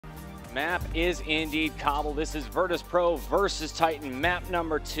map is indeed Cobble. This is virtus.pro versus Titan, map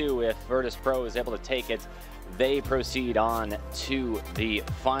number 2. If virtus.pro is able to take it, they proceed on to the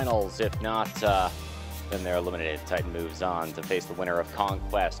finals. If not, then they're eliminated. Titan moves on to face the winner of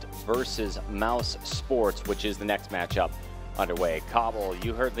Conquest versus Mouse Sports, which is the next matchup underway. Cobble,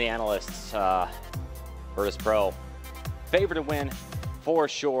 you heard the analysts. virtus.pro favored to win for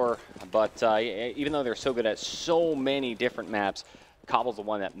sure, but even though they're so good at so many different maps, Cobble's the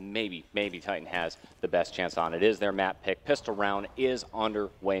one that maybe Titan has the best chance on. It is their map pick. Pistol round is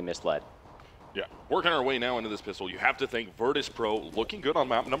underway, misled. Yeah, working our way now into this pistol. You have to think virtus.pro looking good on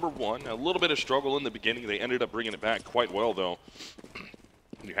map number 1. A little bit of struggle in the beginning. They ended up bringing it back quite well, though.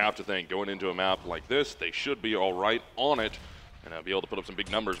 You have to think going into a map like this, they should be all right on it and be able to put up some big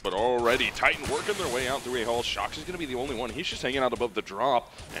numbers. But already, Titan working their way out through A hall. Shox is going to be the only one. He's just hanging out above the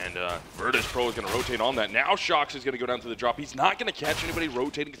drop, and virtus.pro is going to rotate on that. Now Shox is going to go down to the drop. He's not going to catch anybody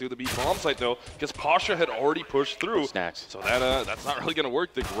rotating through the B bomb site, though, because Pasha had already pushed through. Snacks. So that's not really going to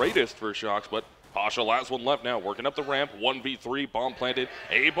work the greatest for Shox, but Pasha, last one left now, working up the ramp, 1v3, bomb planted,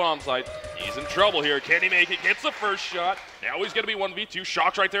 A bomb site. He's in trouble here. Can he make it? Gets the first shot. Now he's going to be 1v2.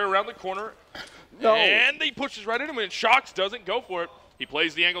 Shox right there around the corner. No. And he pushes right into him, and Shox doesn't go for it. He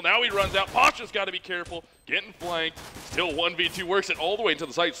plays the angle. Now he runs out. Pasha's got to be careful. Getting flanked. Still 1v2. Works it all the way into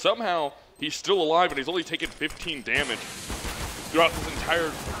the site. Somehow, he's still alive, and he's only taken 15 damage throughout this entire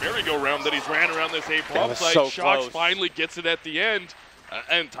merry-go-round that he's ran around this A bomb site. So Shox close. finally gets it at the end.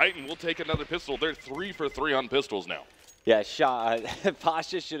 And Titan will take another pistol. They're 3 for 3 on pistols now. Yeah,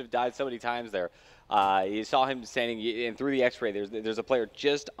 Pasha should have died so many times there. You saw him standing in through the X-ray. There's a player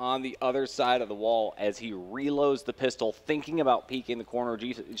just on the other side of the wall as he reloads the pistol, thinking about peeking the corner,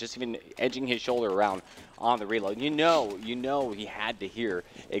 just even edging his shoulder around on the reload. You know he had to hear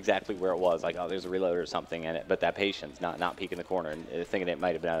exactly where it was, like, oh, there's a reload or something, but that patience, not peeking the corner and thinking it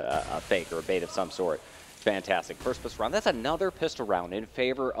might have been a fake or a bait of some sort. Fantastic. First pistol round. That's another pistol round in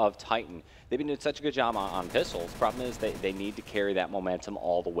favor of Titan. They've been doing such a good job on pistols. Problem is they need to carry that momentum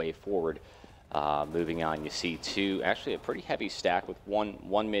all the way forward. Moving on, you see actually a pretty heavy stack with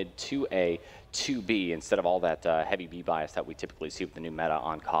one mid, 2A, 2B, instead of all that heavy B bias that we typically see with the new meta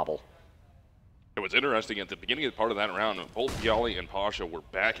on Cobble. It was interesting at the beginning of part of that round, both Bialy and Pasha were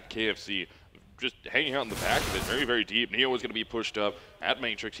back at KFC, just hanging out in the back of it, very, very deep. Neo was going to be pushed up at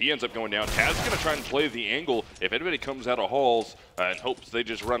Matrix. He ends up going down. Taz is going to try and play the angle if anybody comes out of halls and hopes they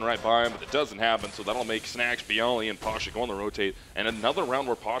just run right by him, but it doesn't happen, so that'll make Snacks, Bialy, and Pasha go on the rotate. And another round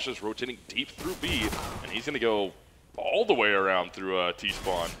where Pasha's rotating deep through B, and he's going to go all the way around through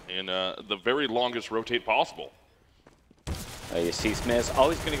T-spawn in the very longest rotate possible. You see Smith,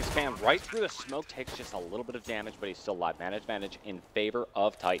 oh, he's going to expand right through the smoke, takes just a little bit of damage, but he's still alive. Advantage in favor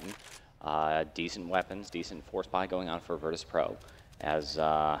of Titan. Decent weapons, decent force buy going on for virtus.pro as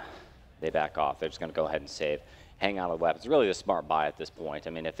they back off. They're just going to go ahead and save, hang on to the weapons. Really the smart buy at this point. I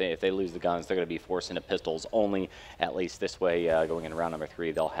mean, if they lose the guns, they're going to be forced into pistols only. At least this way, going into round number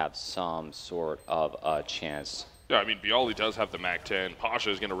 3, they'll have some sort of a chance. Yeah, I mean, Bialy does have the MAC-10.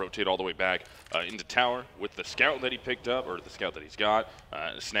 Pasha is going to rotate all the way back into tower with the scout that he picked up, or the scout that he's got.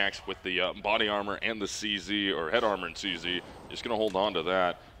 Snacks with the body armor and the CZ, or head armor and CZ. Just going to hold on to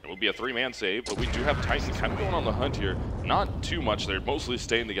that. It will be a 3-man save, but we do have Titan kind of going on the hunt here. Not too much. They're mostly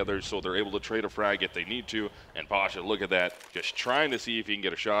staying together, so they're able to trade a frag if they need to. And Pasha, look at that, just trying to see if he can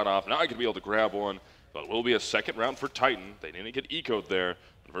get a shot off. Not going to be able to grab one, but it will be a second round for Titan. They didn't get eco'd there.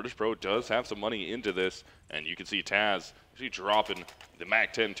 virtus.pro does have some money into this, and you can see Taz actually dropping the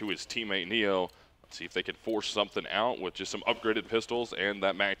MAC-10 to his teammate Neo. Let's see if they can force something out with just some upgraded pistols and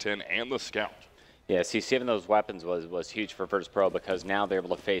that MAC-10 and the scout. Yeah, see, saving those weapons was huge for virtus.pro because now they're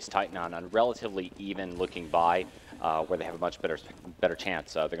able to face Titan on a relatively even looking buy where they have a much better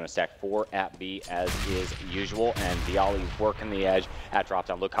chance. They're going to stack 4 at B as is usual, and Bialy's working the edge at drop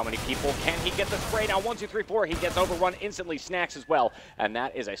down. Look how many people can he get the spray now. 1, 2, 3, 4. He gets overrun instantly. Snacks as well, and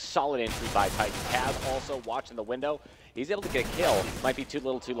that is a solid entry by Titan. Taz also watching the window. He's able to get a kill. Might be too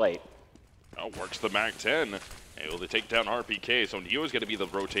little, too late. Oh, works the MAC-10. Able to take down RPK, so Neo's going to be the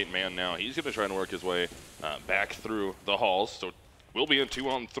rotate man now. He's going to try and work his way back through the halls, so we'll be in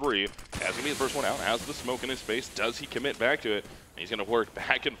 2-on-3. Taz going to be the first one out, has the smoke in his face. Does he commit back to it? He's going to work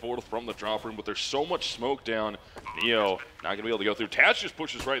back and forth from the drop room, but there's so much smoke down. Neo not going to be able to go through. Taz just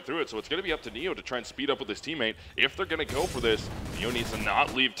pushes right through it, so it's going to be up to Neo to try and speed up with his teammate. If they're going to go for this, Neo needs to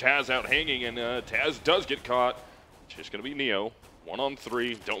not leave Taz out hanging, and Taz does get caught. It's just going to be Neo.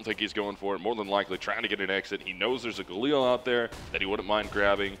 1-on-3, don't think he's going for it. More than likely trying to get an exit. He knows there's a Galil out there that he wouldn't mind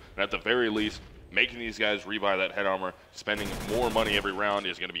grabbing. And at the very least, making these guys rebuy that head armor, spending more money every round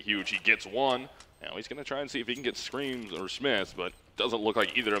is going to be huge. He gets one. Now he's going to try and see if he can get Screams or Smiths, but doesn't look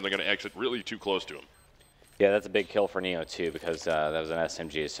like either of them are going to exit really too close to him. Yeah, that's a big kill for Neo too, because that was an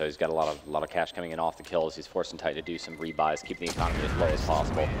SMG, so he's got a lot of cash coming in off the kills. He's forcing Titan to do some rebuys, keeping the economy as low as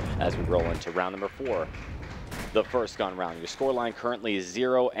possible as we roll into round number 4. The first gun round. Your scoreline currently is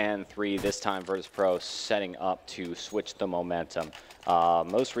 0-3. This time, virtus.pro setting up to switch the momentum.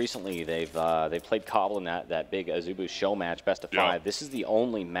 Most recently, they've played Cobble in that big Azubu show match, best of 5. This is the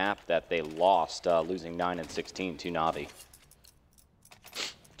only map that they lost, losing 9-16 to Navi.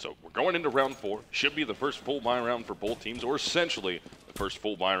 So we're going into round 4. Should be the first full buy round for both teams, or essentially the first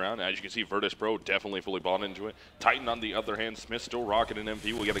full buy round. As you can see, virtus.pro definitely fully bought into it. Titan, on the other hand, Smith still rocking an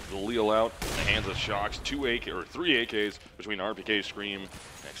MP. We'll get a Galil out in the hands of Shocks. 3 AKs between RPK, Scream,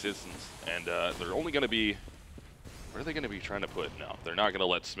 Existence, and they're only going to be... Where are they going to be trying to put? No, they're not going to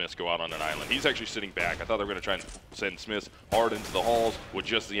let Smith go out on an island. He's actually sitting back. I thought they were going to try and send Smith hard into the halls with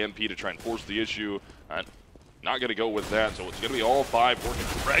just the MP to try and force the issue. Not going to go with that, so it's going to be all 5 working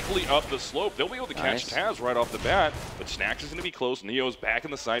directly up the slope. They'll be able to catch Taz right off the bat, but Snacks is going to be close. Neo's back in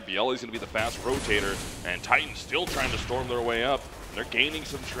the side. Bielli's going to be the fast rotator, and Titan's still trying to storm their way up. They're gaining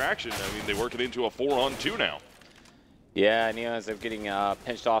some traction. I mean, they work it into a 4-on-2 now. Yeah, Neo ends up getting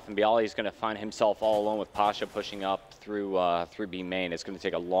pinched off, and Bialli's going to find himself all alone with Pasha pushing up through B main. It's going to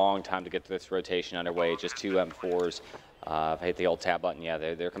take a long time to get this rotation underway. Just 2 M4s. If I hit the old tab button, yeah,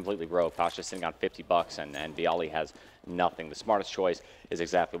 they're completely broke. Pasha's sitting on 50 bucks, and Bialli has nothing. The smartest choice is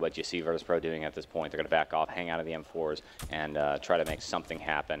exactly what you see virtus.pro doing at this point. They're going to back off, hang out of the M4s, and try to make something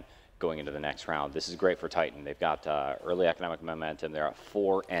happen going into the next round. This is great for Titan. They've got early economic momentum. They're at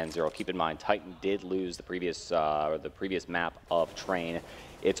 4-0. Keep in mind, Titan did lose the previous map of Train.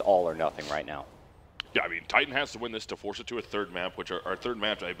 It's all or nothing right now. Yeah, I mean, Titan has to win this to force it to a 3rd map, which our 3rd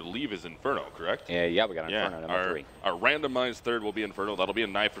map, I believe, is Inferno, correct? Yeah, we got Inferno, number 3. Our randomized 3rd will be Inferno. That'll be a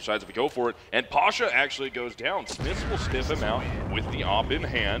knife for sides if we go for it. And Pasha actually goes down. Smith will sniff him out with the op in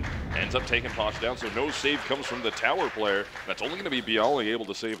hand. Ends up taking Pasha down, so no save comes from the tower player. That's only going to be Bialli able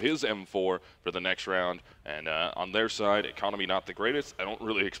to save his M4 for the next round. And on their side, economy not the greatest. I don't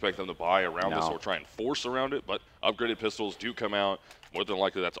really expect them to buy around this or try and force around it, but upgraded pistols do come out. More than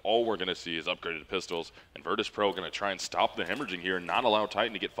likely, that's all we're going to see is upgraded pistols. And virtus.pro going to try and stop the hemorrhaging here and not allow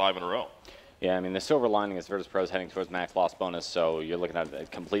Titan to get 5 in a row. Yeah, I mean, the silver lining is virtus.pro is heading towards max loss bonus, so you're looking at a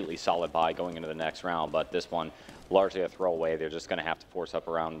completely solid buy going into the next round. But this one, largely a throwaway. They're just going to have to force up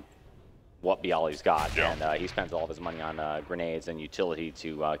around what Bialli's got. Yeah. And he spends all of his money on grenades and utility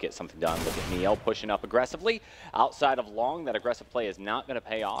to get something done. Look at Neo pushing up aggressively. Outside of long, that aggressive play is not going to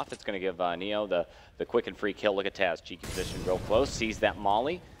pay off. It's going to give Neo the quick and free kill. Look at Taz, cheeky position real close, sees that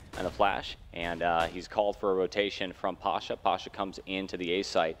molly and the flash, and he's called for a rotation from Pasha. Pasha comes into the A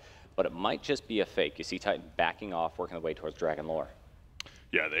site, but it might just be a fake. You see Titan backing off, working their way towards Dragon Lore.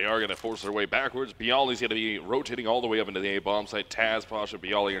 Yeah, they are going to force their way backwards. Bialli's going to be rotating all the way up into the A bomb site. Taz, Pasha,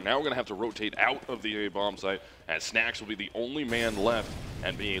 Bialli are now going to have to rotate out of the A bomb site, as Snacks will be the only man left.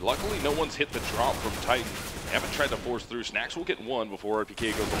 And luckily, no one's hit the drop from Titan. They haven't tried to force through. Snacks will get 1 before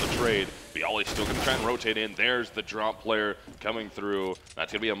RPK goes on the trade. Bialli's still going to try and rotate in. There's the drop player coming through.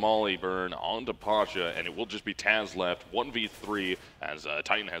 That's going to be a molly burn onto Pasha, and it will just be Taz left, 1v3, as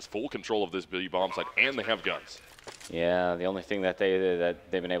Titan has full control of this B bomb site, and they have guns. Yeah, the only thing that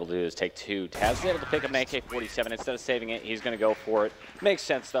they've been able to do is take 2. Taz is able to pick up an AK-47 instead of saving it. He's going to go for it. Makes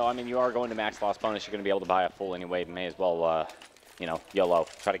sense, though. I mean, you are going to max loss bonus. You're going to be able to buy a full anyway. May as well, you know, YOLO.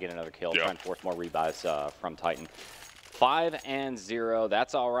 Try to get another kill. Try and force more rebuys from Titan. 5-0.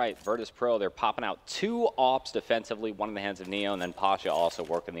 That's all right. virtus.pro, they're popping out 2 ops defensively, 1 in the hands of Neo, and then Pasha also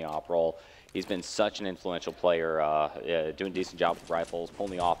working the op role. He's been such an influential player, doing a decent job with rifles,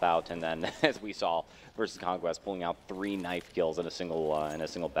 pulling the op out, and then, as we saw, versus Conquest, pulling out 3 knife kills in a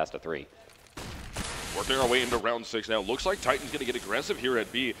single best of 3. Working our way into round 6 now. Looks like Titan's going to get aggressive here at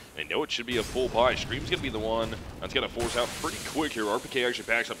B. They know it should be a full buy. Scream's going to be the one that's going to force out pretty quick here. RPK actually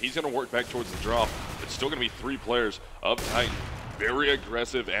backs up. He's going to work back towards the drop. It's still going to be 3 players of Titan. Very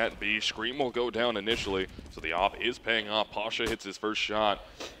aggressive at B. Scream will go down initially, so the op is paying off. Pasha hits his first shot,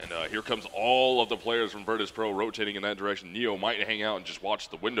 and here comes all of the players from virtus.pro rotating in that direction. Neo might hang out and just watch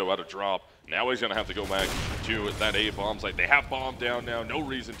the window out of drop. Now he's going to have to go back to that A bomb site. They have bomb down now, no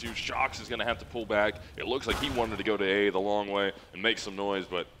reason to. Shocks is going to have to pull back. It looks like he wanted to go to A the long way and make some noise,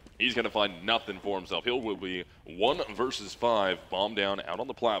 but he's going to find nothing for himself. He will be 1 versus 5, bomb down out on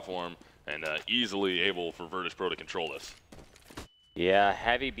the platform, and easily able for virtus.pro to control this. Yeah,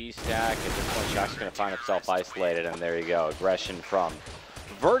 heavy B stack. At this point, Shock's going to find himself isolated, and there you go. Aggression from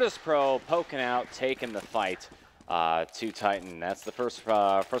virtus.pro, poking out, taking the fight. to Titan. That's the first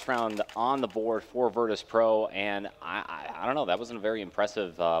round on the board for Virtus.pro, and I don't know, that wasn't a very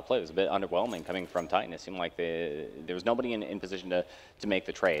impressive play. It was a bit underwhelming coming from Titan. It seemed like there was nobody in position to make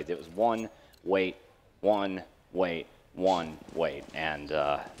the trades. It was one wait, and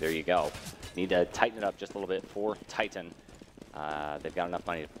there you go. Need to tighten it up just a little bit for Titan. They've got enough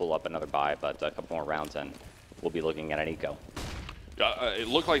money to pull up another buy, but a couple more rounds and we'll be looking at an eco. It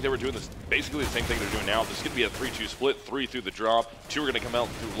looked like they were doing this basically the same thing they're doing now. This is going to be a 3-2 split, 3 through the drop. 2 are going to come out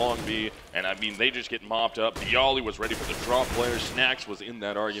through long B, and I mean, they just get mopped up. Bialy was ready for the drop player. Snacks was in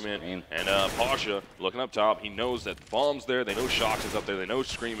that argument. And Pasha looking up top. He knows that Bomb's there. They know Shox is up there. They know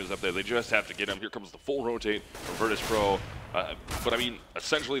Scream is up there. They just have to get him. Here comes the full rotate from Virtus.pro. But I mean,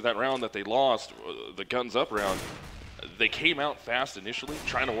 essentially that round that they lost, the guns up round, they came out fast initially,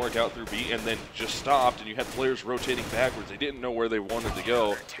 trying to work out through B, and then just stopped, and you had players rotating backwards. They didn't know where they wanted to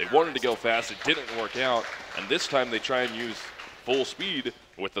go. They wanted to go fast. It didn't work out, and this time they try and use full speed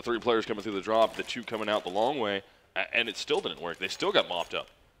with the 3 players coming through the drop, the 2 coming out the long way, and it still didn't work. They still got mopped up.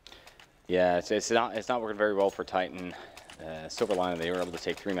 Yeah, it's not working very well for Titan. Silver lining, they were able to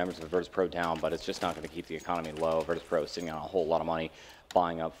take 3 members of Virtus.pro down, but it's just not going to keep the economy low. Virtus.pro is sitting on a whole lot of money,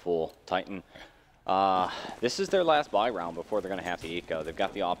 buying up full. Titan, this is their last buy round before they're going to have to eco. They've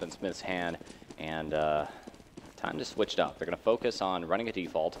got the op in Smith's hand, and time to switch it up. They're going to focus on running a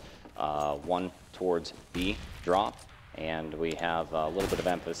default, 1 towards B drop, and we have a little bit of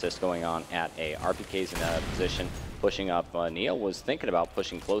emphasis going on at A. RPK's in a position, pushing up. Neil was thinking about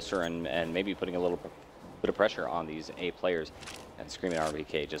pushing closer and maybe putting a little bit of pressure on these A players, and Screaming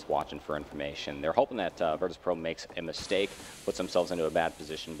RPK just watching for information. They're hoping that Virtus.pro makes a mistake, puts themselves into a bad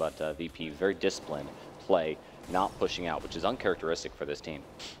position, but VP, very disciplined play, not pushing out, which is uncharacteristic for this team.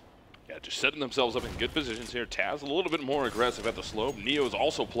 Yeah, just setting themselves up in good positions here. Taz a little bit more aggressive at the slope. Neo's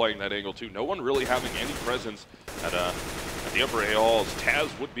also playing that angle too. No one really having any presence at the upper A halls. Taz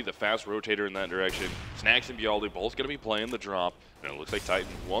would be the fast rotator in that direction. Snacks and Bialy both going to be playing the drop. And it looks like Titan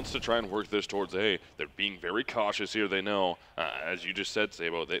wants to try and work this towards A. They're being very cautious here, they know. As you just said,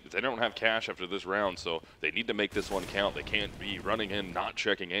 CEVO, they don't have cash after this round, so they need to make this one count. They can't be running in, not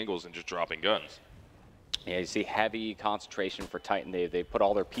checking angles, and just dropping guns. Yeah, you see heavy concentration for Titan. They put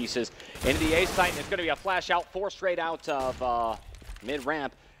all their pieces into the A site, and it's going to be a flash out, 4 straight out of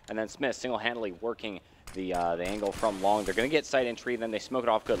mid-ramp, and then Smith single-handedly working the angle from long. They're going to get side entry, then they smoke it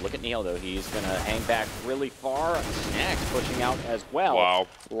off good. Look at Neil, though. He's going to hang back really far. Snacks pushing out as well. Wow.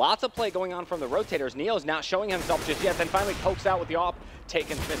 Lots of play going on from the rotators. Neil's not showing himself just yet, then finally pokes out with the op,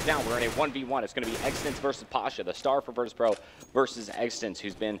 taking Smith down. We're in a 1v1. It's going to be Extens versus Pasha, the star for Virtus.pro versus Extens,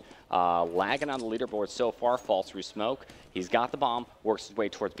 who's been lagging on the leaderboard so far, falls through smoke. He's got the bomb, works his way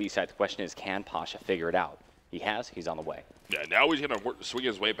towards B side. The question is, can Pasha figure it out? He has. He's on the way. Yeah, now he's going to swing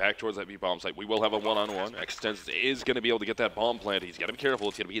his way back towards that B-bomb site. We will have a one-on-one. Extens is going to be able to get that bomb planted. He's got to be careful.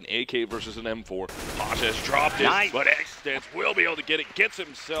 It's going to be an AK versus an M4. Pasha has dropped it, nice. But Extens will be able to get it. Gets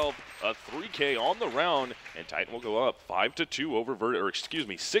himself a 3K on the round, and Titan will go up 5-2 over excuse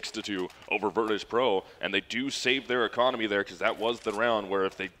me, 6-2 over Virtus.pro, and they do save their economy there because that was the round where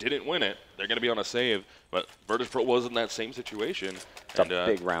if they didn't win it, they're going to be on a save. But Virtus.pro was in that same situation. It's a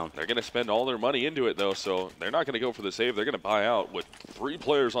big round. They're going to spend all their money into it, though, so they're not going to go for the save. They're going to buy out with 3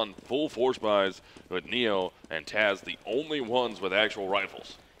 players on full force buys, with Neo and Taz the only ones with actual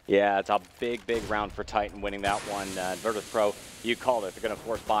rifles. Yeah, it's a big round for Titan winning that one. Virtus.pro, you called it. They're going to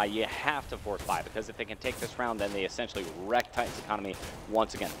force buy. You have to force buy because if they can take this round, then they essentially wreck Titan's economy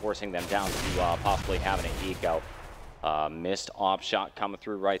once again, forcing them down to possibly having an eco. Missed op shot coming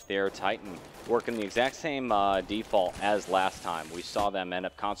through right there. Titan working the exact same default as last time. We saw them end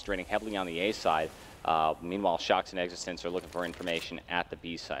up concentrating heavily on the A side. Meanwhile, Shox and Existence are looking for information at the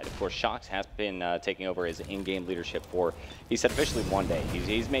B side. Of course, Shox has been taking over his in-game leadership for, he said, officially 1 day.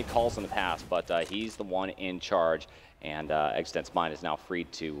 He's made calls in the past, but he's the one in charge, and Existence's mind is now free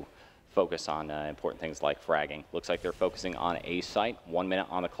to focus on important things like fragging. Looks like they're focusing on A site. 1 minute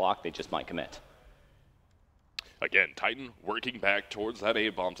on the clock. They just might commit. Again, Titan working back towards that A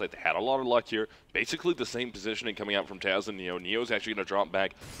bomb site. They had a lot of luck here. Basically the same positioning coming out from Taz and Neo. Neo's actually going to drop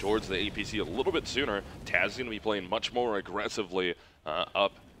back towards the APC a little bit sooner. Taz is going to be playing much more aggressively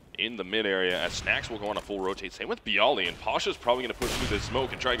up in the mid area as Snacks will go on a full rotate. Same with Bialy, and Pasha's probably going to push through this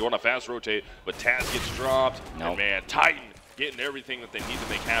smoke and try and go on a fast rotate, but Taz gets dropped. Nope. And man, Titan getting everything that they need to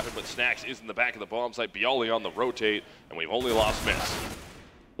make happen, but Snacks is in the back of the bomb site. Bialy on the rotate, and we've only lost Miss.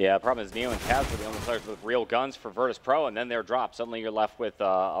 Yeah, the problem is Neo and Taz were the only players with real guns for Virtus.pro, and then they're dropped. Suddenly you're left with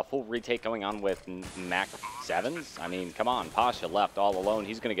a full retake going on with Mac 7s. I mean, come on, Pasha left all alone.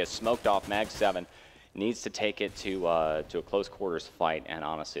 He's going to get smoked off Mag 7. needs to take it to a close quarters fight, and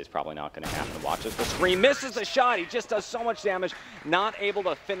honestly, it's probably not going to happen. Watch this. The Scream misses the shot. He just does so much damage, not able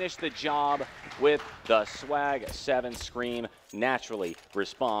to finish the job with the Swag 7. Scream naturally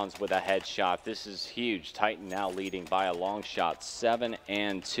responds with a headshot. This is huge. Titan now leading by a long shot,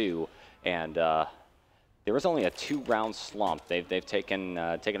 7-2, and there was only a 2-round slump. They've taken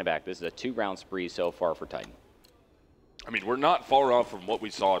it back. This is a 2-round spree so far for Titan. I mean, we're not far off from what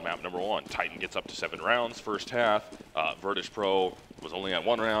we saw in map number 1. Titan gets up to 7 rounds first half. Virtus.pro was only at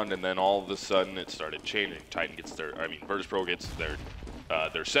 1 round, and then all of a sudden it started changing. Virtus.pro gets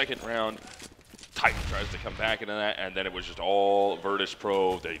their second round. Titan tries to come back into that, and then it was just all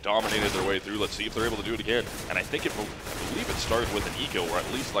Virtus.pro. They dominated their way through. Let's see if they're able to do it again. And I believe it started with an eco, or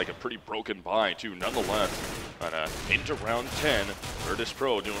at least like a pretty broken buy too, nonetheless. But into round 10,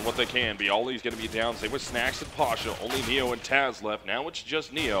 Virtus.pro doing what they can. Bialy's going to be down. Same with Snacks and Pasha. Only Neo and Taz left. Now it's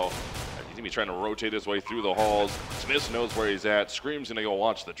just Neo. He's going to be trying to rotate his way through the halls. Smith knows where he's at. Scream's going to go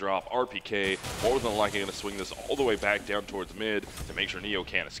watch the drop. RPK more than likely going to swing this all the way back down towards mid to make sure Neo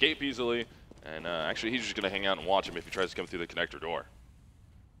can't escape easily. And actually, he's just going to hang out and watch him if he tries to come through the connector door.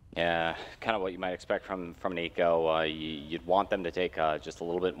 Yeah, kind of what you might expect from an eco. You'd want them to take just a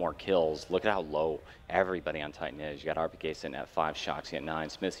little bit more kills. Look at how low everybody on Titan is. You got RPK sitting at 5, Shoxy at 9,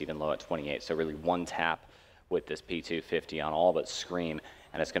 Smith's even low at 28. So really one tap with this P250 on all but Scream,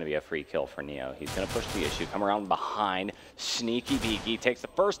 and it's going to be a free kill for Neo. He's going to push the issue, come around behind. Sneaky Beaky takes the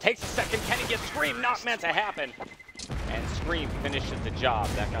first, takes the second. Can he get Scream? Not meant to happen. And Scream finishes the job.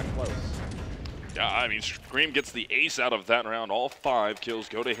 That got close. Yeah, I mean, Scream gets the ace out of that round. All 5 kills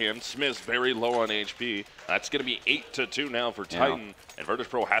go to him. Smith's very low on HP. That's going to be 8-2 now for Titan. Yeah. And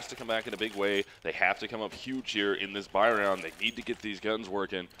Virtus.pro has to come back in a big way. They have to come up huge here in this buy round. They need to get these guns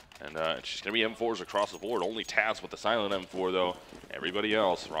working. And it's just going to be M4s across the board. Only Taz with the silent M4, though. Everybody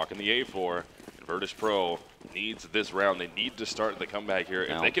else rocking the A4. And Virtus.pro needs this round. They need to start the comeback here.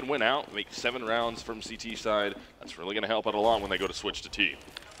 If they can win out, make 7 rounds from CT side, that's really going to help out a lot when they go to switch to T.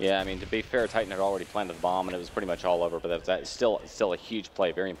 Yeah, I mean, to be fair, Titan had already planted the bomb, and it was pretty much all over. But that's still a huge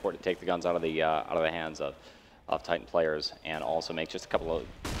play. Very important to take the guns out of the hands of Titan players, and also make just a couple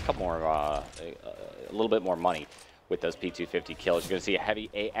more, a little bit more money with those P250 kills. You're going to see a heavy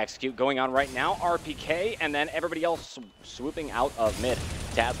A execute going on right now. RPK, and then everybody else swooping out of mid.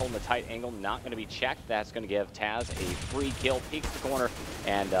 Taz holding the tight angle, not going to be checked. That's going to give Taz a free kill, peeks the corner,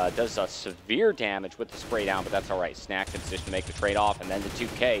 and does severe damage with the spray down, but that's all right. Snack in position to make the trade-off, and then the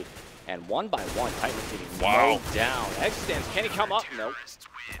 2K. And 1 by 1, Titan getting mowed down. X-Stance, can he come up? Nope.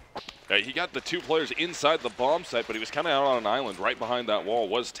 He got the 2 players inside the bomb site, but he was kind of out on an island. Right behind that wall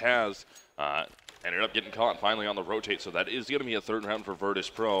was Taz. Ended up getting caught finally on the rotate, so that is going to be a 3rd round for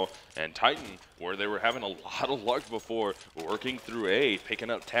Virtus.pro. And Titan, where they were having a lot of luck before, working through A,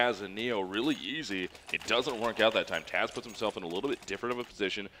 picking up Taz and Neo really easy. It doesn't work out that time. Taz puts himself in a little bit different of a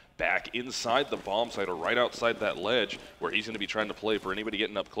position, back inside the bomb site or right outside that ledge, where he's going to be trying to play for anybody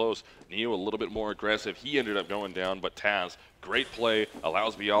getting up close. Neo a little bit more aggressive. He ended up going down, but Taz, great play,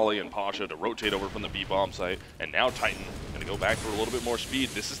 allows Bialy and Pasha to rotate over from the B bomb site, and now Titan going to go back for a little bit more speed.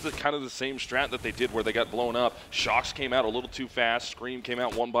 This is the kind of the same strat that they did where they got blown up. Shox came out a little too fast, Scream came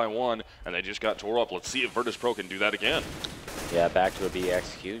out 1 by 1, and they just got tore up. Let's see if Virtus.pro can do that again. Yeah, back to a B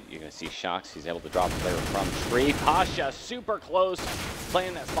execute. You're going to see Shox. He's able to drop the player from tree. Pasha super close,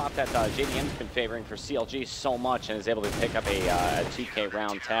 playing that spot that JDM's been favoring for CLG so much, and is able to pick up a 2K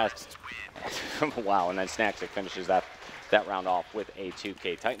round test. Wow, and then Snacks finishes that round off with a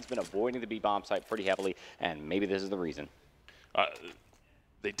 2K. Titan's been avoiding the B bomb site pretty heavily, and maybe this is the reason.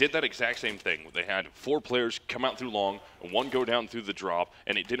 They did that exact same thing. They had 4 players come out through long, and 1 go down through the drop,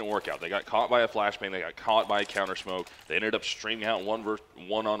 and it didn't work out. They got caught by a flashbang. They got caught by a counter smoke. They ended up streaming out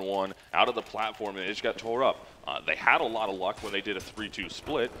one-on-one out of the platform, and it just got tore up. They had a lot of luck when they did a 3-2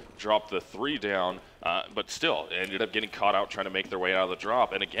 split, dropped the 3 down, but still ended up getting caught out trying to make their way out of the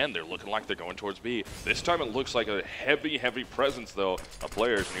drop. And again, they're looking like they're going towards B. This time it looks like a heavy, heavy presence, though, of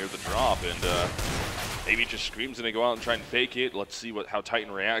players near the drop. And maybe just Scream's going to go out and try and fake it. Let's see how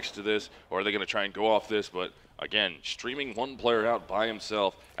Titan reacts to this, or are they going to try and go off this? But again, streaming 1 player out by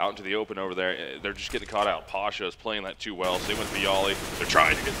himself out into the open over there, they're just getting caught out. Pasha is playing that too well. Same with Bialy. They're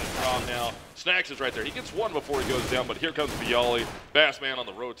trying to get the drop now. Snacks is right there. He gets 1 before he goes down, but here comes Bialy. Bassman on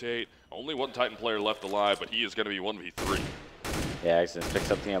the rotate. Only 1 Titan player left alive, but he is going to be 1v3. Yeah, Exodus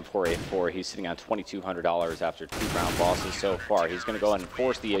picks up the M4A4. He's sitting on $2,200 after 2 round losses so far. He's going to go ahead and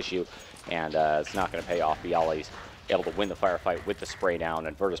force the issue, and it's not going to pay off. Bialy's able to win the firefight with the spray down,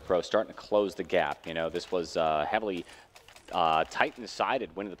 and Virtus.pro starting to close the gap. You know, this was heavily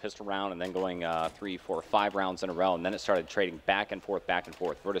Titan-sided, winning the pistol round and then going 3, 4, 5 rounds in a row. And then it started trading back and forth, back and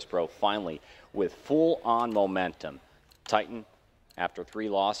forth. Virtus.pro finally with full-on momentum. Titan, after 3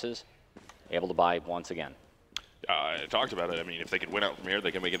 losses, able to buy once again. I talked about it. I mean, if they could win out from here,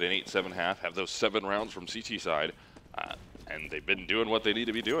 they can make it an 8-7 half, have those 7 rounds from CT side. And they've been doing what they need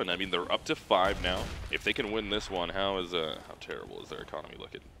to be doing. I mean, they're up to 5 now. If they can win this one, how terrible is their economy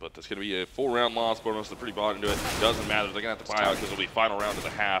looking? But there's going to be a 4-round loss bonus. They're pretty bought into it. Doesn't matter. They're going to have to buy out because it'll be final round of the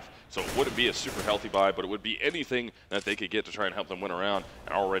half. So it wouldn't be a super healthy buy, but it would be anything that they could get to try and help them win around.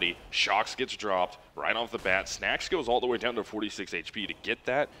 And already, Shocks gets dropped right off the bat. Snacks goes all the way down to 46 HP to get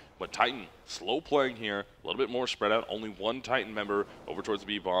that. But Titan, slow playing here, a little bit more spread out. Only 1 Titan member over towards the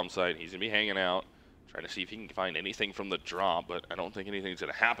B-bomb site. He's going to be hanging out, trying to see if he can find anything from the drop, but I don't think anything's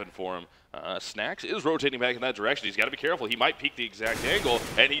going to happen for him. Snacks is rotating back in that direction. He's got to be careful. He might peek the exact angle,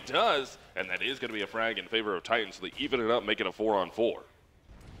 and he does, and that is going to be a frag in favor of Titan, so they even it up, make it a 4-on-4.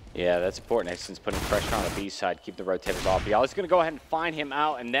 Yeah, that's important. Since putting pressure on the B side, keep the rotators off. Bialy's going to go ahead and find him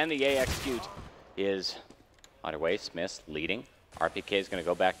out, and then the A execute is underway. Smith's leading. RPK is going to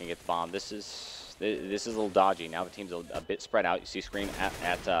go back and get the bomb. This is a little dodgy. Now the team's a bit spread out. You see screen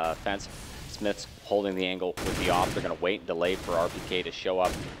at fence. Smith's holding the angle with the off. They're going to wait and delay for RPK to show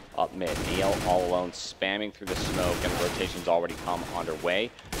up mid. Neil all alone, spamming through the smoke, and the rotation's already come underway.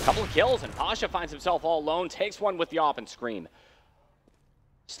 A couple of kills, and Pasha finds himself all alone. Takes one with the op and scream.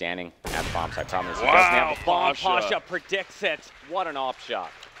 Standing at the bomb site. Promise he doesn't have the bomb. Pasha predicts it. What an off shot.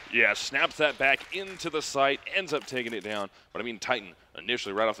 Yeah, snaps that back into the site, ends up taking it down. But I mean, Titan,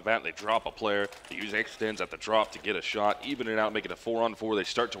 initially right off the bat, they drop a player. They use extends at the drop to get a shot, even it out, make it a 4-on-4. They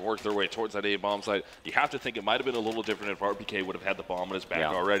start to work their way towards that A bomb site. You have to think it might have been a little different if RPK would have had the bomb on his back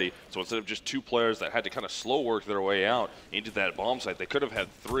already. So instead of just 2 players that had to kind of slow work their way out into that bomb site, they could have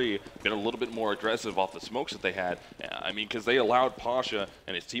had 3, been a little bit more aggressive off the smokes that they had. I mean, because they allowed Pasha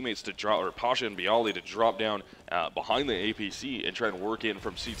and his teammates to drop, or Pasha and Bialy to drop down behind the APC and try and work in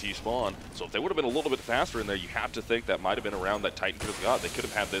from CT spawn. So if they would have been a little bit faster in there, you have to think that might have been around that Titan could have got. They could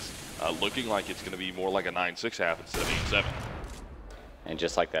have had this looking like it's going to be more like a 9-6 half instead of 8-7. And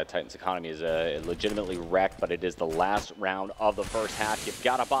just like that, Titan's economy is legitimately wrecked, but it is the last round of the first half. You've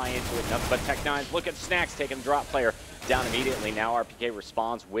got to buy into it. Nothing but Tech9s. Look at Snacks taking the drop player down immediately. Now RPK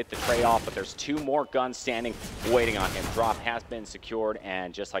responds with the tray off, but there's 2 more guns standing waiting on him. Drop has been secured,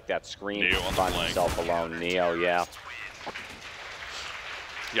 and just like that, Scream finds himself alone. Neo, yeah.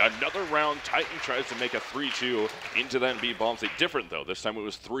 Yeah, another round. Titan tries to make a 3-2 into that B bomb site. Different, though. This time it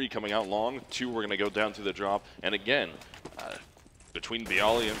was 3 coming out long. 2 were going to go down to the drop. And again, between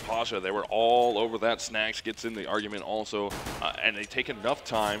Bialy and Pasha, they were all over that. Snacks gets in the argument also. And they take enough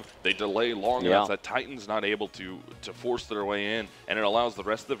time. They delay long enough that Titan's not able to force their way in. And it allows the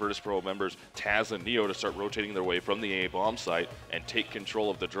rest of the Virtus.pro members, Taz and Neo, to start rotating their way from the A bomb site and take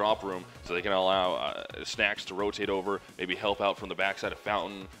control of the drop room so they can allow Snacks to rotate over, maybe help out from the backside of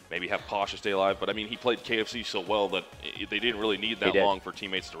Fountain, maybe have Pasha stay alive. But I mean, he played KFC so well that they didn't really need that long for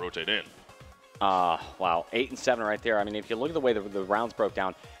teammates to rotate in. Wow, 8 and 7 right there. I mean, if you look at the way the rounds broke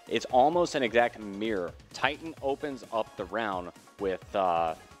down, it's almost an exact mirror. Titan opens up the round with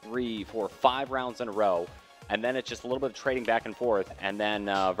 3, 4, 5 rounds in a row, and then it's just a little bit of trading back and forth, and then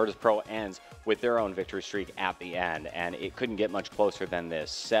Virtus.pro ends with their own victory streak at the end, and it couldn't get much closer than this.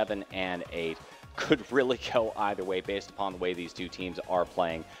 7 and 8 could really go either way based upon the way these 2 teams are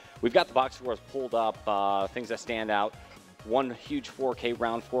playing. We've got the box scores pulled up, things that stand out. One huge 4K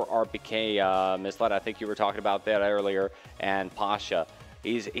round for RPK, Misled, I think you were talking about that earlier, and Pasha.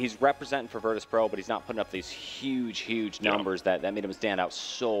 He's representing for Virtus.pro, but he's not putting up these huge numbers that made him stand out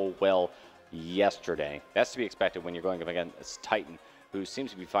so well yesterday. That's to be expected when you're going up against Titan, who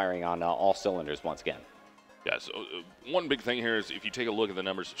seems to be firing on all cylinders once again. Yeah, so one big thing here is if you take a look at the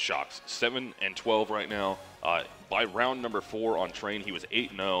numbers, Shocks, 7 and 12 right now. By round number 4 on Train, he was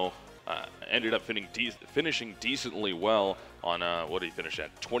 8-0. Ended up finishing decently well on what did he finish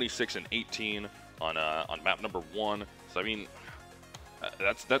at? 26 and 18 on map number 1. So I mean,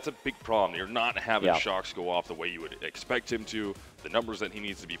 that's a big problem. You're not having Shocks go off the way you would expect him to. The numbers that he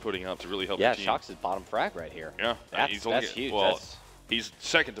needs to be putting up to really help the team. Shocks is bottom frag right here. Yeah, that's huge. Well, he's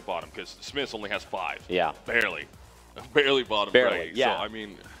second to bottom because Smith only has 5. Yeah, barely bottom frag. Yeah, so I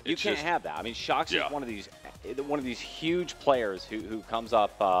mean, you can't have that. I mean, Shocks is one of these huge players who comes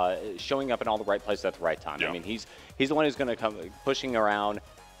up, showing up in all the right places at the right time. I mean, he's the one who's going to come pushing around,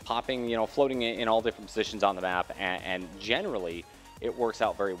 popping, floating in all different positions on the map, and generally it works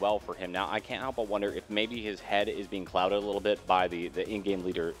out very well for him. Now, I can't help but wonder if maybe his head is being clouded a little bit by the in-game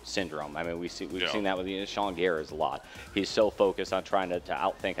leader syndrome. I mean, we've seen that with Sean Garrett a lot. He's so focused on trying to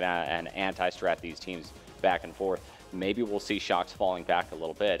outthink and anti-strat these teams back and forth. maybe we'll see Shocks falling back a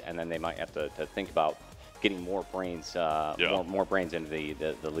little bit, and then they might have to think about getting more brains, more brains into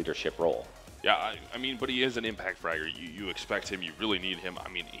the leadership role. Yeah, I mean, but he is an impact fragger. You expect him. You really need him. I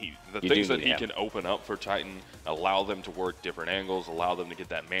mean, the things that he can open up for Titan, allow them to work different angles, allow them to get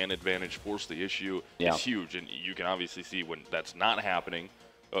that man advantage, force the issue. It's huge, and you can obviously see when that's not happening.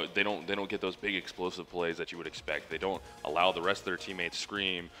 They don't get those big explosive plays that you would expect. They don't allow the rest of their teammates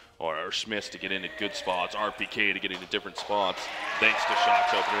Scream or Smiths to get into good spots, RPK to get into different spots, thanks to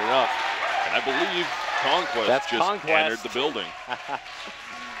Shocks opening it up. And I believe Conquest entered the building.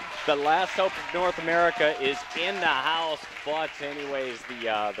 The last hope of North America is in the house, but anyways,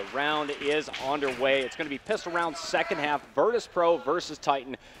 the round is underway. It's going to be pistol round second half, Virtus.pro versus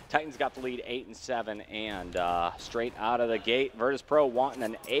Titan. Titan's got the lead 8-7, and straight out of the gate, Virtus.pro wanting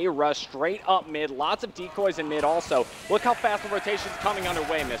an A rush straight up mid. Lots of decoys in mid also. Look how fast the rotation's coming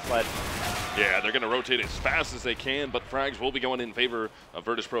underway, Misled. Yeah, they're going to rotate as fast as they can, but frags will be going in favor of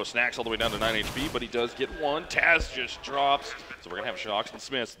Virtus.pro. Snacks all the way down to 9 HP, but he does get one. Taz just drops, so we're going to have Shocks and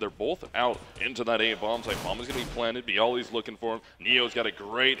Smiths. They're both out into that A bomb site. Bomb is going to be planted. Bialy's looking for him. Neo's got a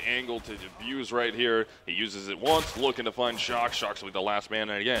great angle to abuse right here. He uses it once, looking to find Shocks. Shocks will be the last man,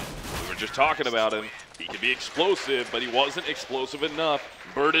 and again, we were just talking about him. He could be explosive, but he wasn't explosive enough.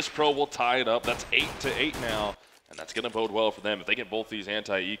 Virtus.pro will tie it up. That's 8-8 now. And that's going to bode well for them. If they get both these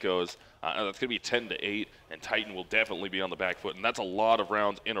anti-ecos, that's going to be 10-8, and Titan will definitely be on the back foot. And that's a lot of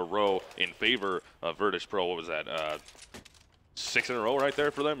rounds in a row in favor of Virtus.pro. What was that? 6 in a row right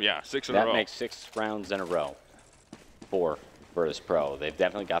there for them? Yeah, 6 in a row. That makes 6 rounds in a row for Virtus.pro. They've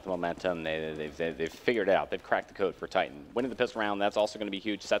definitely got the momentum. They've figured it out. They've cracked the code for Titan. Winning the pistol round, that's also going to be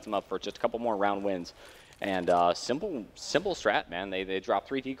huge. Sets them up for just a couple more round wins. And simple strat, man. They dropped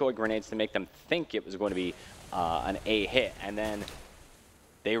 3 decoy grenades to make them think it was going to be an A hit, and then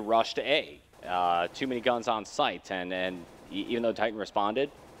they rushed to A. Too many guns on site, and even though Titan responded,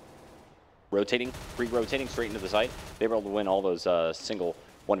 re-rotating straight into the site, they were able to win all those single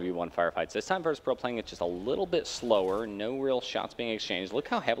 1v1 firefights. This time Virtus.pro playing it just a little bit slower, no real shots being exchanged. Look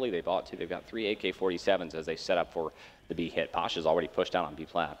how heavily they bought too. They've got 3 AK-47s as they set up for the B hit. Pasha's already pushed out on B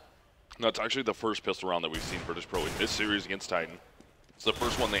plat. That's actually the first pistol round that we've seen Virtus.pro in this series against Titan. It's the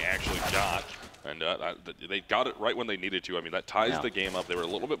first one they actually got, and they got it right when they needed to. I mean, that ties the game up. They were a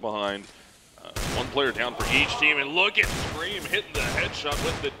little bit behind. One player down for each team, and look at Scream hitting the headshot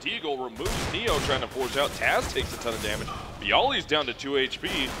with the deagle. Removes Neo trying to force out. Taz takes a ton of damage. Bialy's down to 2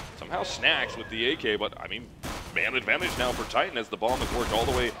 HP. Somehow Snacks with the AK, but I mean, man advantage now for Titan as the bomb has worked all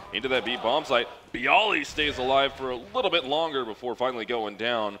the way into that B bomb site. Bialy stays alive for a little bit longer before finally going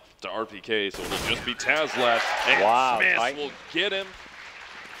down to RPK, so it'll just be Taz left. And Smith will get him.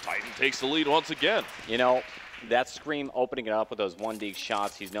 Titan takes the lead once again. You know, that Scream opening it up with those 1D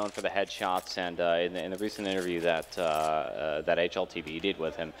shots, he's known for the headshots, and in the recent interview that that HLTV did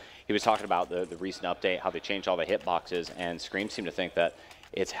with him, he was talking about the recent update, how they changed all the hitboxes, and Scream seemed to think that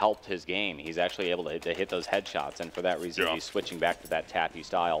it's helped his game. He's actually able to hit those headshots, and for that reason, he's switching back to that tappy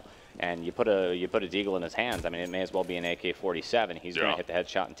style. And you put a deagle in his hands, I mean, it may as well be an AK-47. He's going to hit the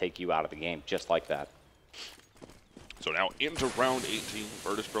headshot and take you out of the game, just like that. So now into round 18,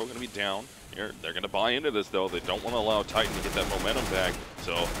 Virtus.pro going to be down. They're going to buy into this, though. They don't want to allow Titan to get that momentum back.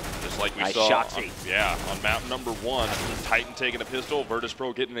 So just like we saw on map number 1, Titan taking a pistol,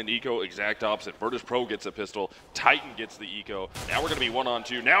 Virtus.pro getting an eco, exact opposite. Virtus.pro gets a pistol, Titan gets the eco. Now we're going to be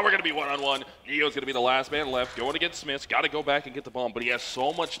 1-on-2. Now we're going to be 1-on-1. Neo's going to be the last man left, going against Smiths. Got to go back and get the bomb, but he has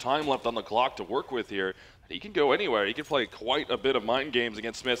so much time left on the clock to work with here. He can go anywhere. He can play quite a bit of mind games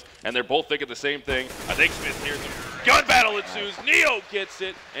against Smith, and they're both thinking the same thing. I think Smith hears him. Gun battle ensues. Neo gets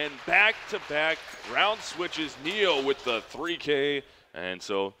it, and back-to-back round switches. Neo with the 3K, and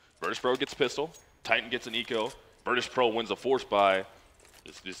so Virtus.pro gets pistol. Titan gets an eco. Virtus.pro wins a force buy.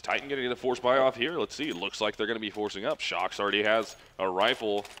 Is Titan going to get a force buy off here? Let's see. It looks like they're going to be forcing up. Shocks already has a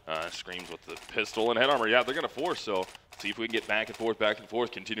rifle. Screams with the pistol and head armor. Yeah, they're going to force, so see if we can get back and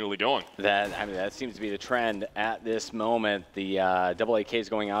forth, continually going. That seems to be the trend at this moment. The double AK is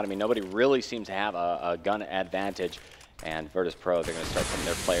going out. I mean, nobody really seems to have a gun advantage. And Virtus.pro, they're going to start putting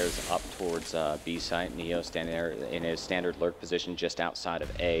their players up towards B site. Neo standing there in his standard lurk position just outside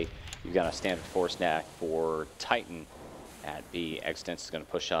of A. You've got a standard force stack for Titan at B. Extents is going to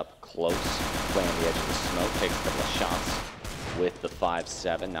push up close, play on the edge of the smoke, takes a couple of shots with the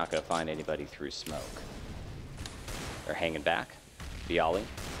 5-7. Not going to find anybody through smoke. They're hanging back. Bialy,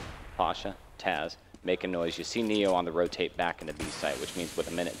 Pasha, Taz, making noise. You see Neo on the rotate back into B site, which means with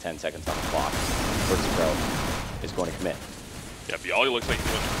 1 minute 10 seconds on the clock, Virtus.pro is going to commit. Yeah, Bialy looks like he's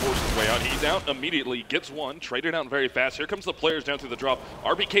going to force his way out. He's out immediately, gets one, traded out very fast. Here comes the players down through the drop.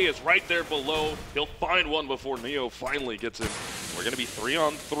 RPK is right there below. He'll find one before Neo finally gets him. We're going to be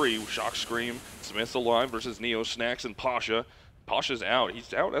 3-on-3. Shock Scream, Smith's alive versus Neo, Snacks, and Pasha. Pasha's out.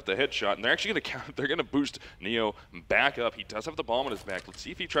 He's out at the headshot, and they're actually going to they're going to boost Neo back up. He does have the bomb on his back. Let's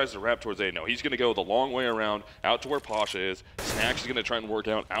see if he tries to wrap towards A. No, he's going to go the long way around out to where Pasha is. Snacks is going to try and work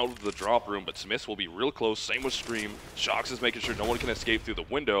out of the drop room, but Smith will be real close. Same with Scream. Shocks is making sure no one can escape through the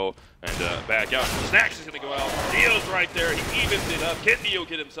window and back out. Snacks is going to go out. Neo's right there. He evens it up. Can Neo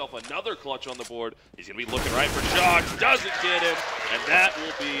get himself another clutch on the board? He's going to be looking right for Shocks. Doesn't get him, and that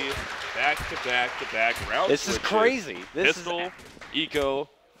will be back-to-back round. This is crazy. This Pistol, Eco,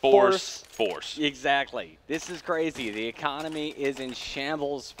 Force. Exactly. This is crazy. The economy is in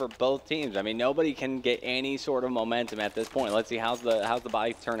shambles for both teams. I mean, nobody can get any sort of momentum at this point. Let's see how's the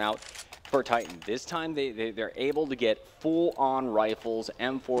buy turn out for Titan. This time they're able to get full-on rifles,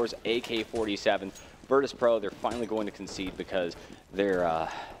 M4s, AK-47s. virtus.pro, they're finally going to concede because they're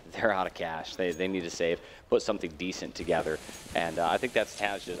out of cash. They need to save, put something decent together. And I think that's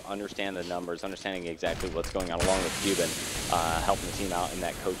Taz, just understand the numbers, understanding exactly what's going on, along with Cuban, helping the team out in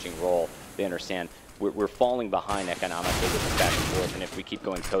that coaching role. They understand we're falling behind economically with the back and forth, and if we keep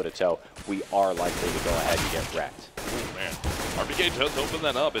going toe-to-toe, we are likely to go ahead and get wrecked. Oh, man. RPK does open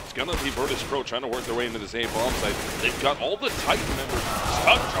that up. It's going to be virtus.pro trying to work their way into the same bomb site. They've got all the Titan members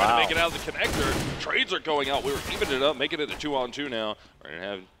stuck trying to make it out of the connector. Trades are going out. We were evening it up, making it a 2-on-2 now. We're going to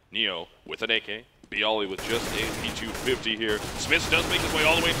have Neo with an AK. Bialy with just a P250 here. Smith does make his way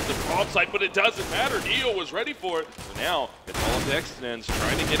all the way to the bomb site, but it doesn't matter. Neo was ready for it. So now it's all up to Extends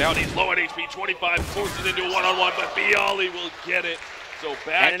trying to get out. He's low on HP, 25, forces into a one-on-one, but Bialy will get it. So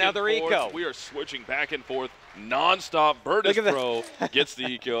back and another forth. eco. We are switching back and forth non-stop. virtus.pro gets the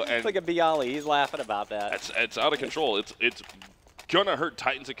eco. And look at Bialy. He's laughing about that. It's out of control. It's gonna hurt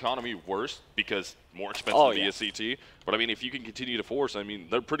Titan's economy worse because more expensive via CT. But I mean, if you can continue to force, I mean,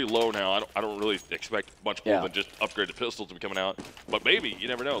 they're pretty low now. I don't really expect much more than just upgraded pistols to be coming out. But maybe, you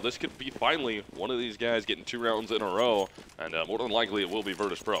never know. This could be finally one of these guys getting 2 rounds in a row, and more than likely it will be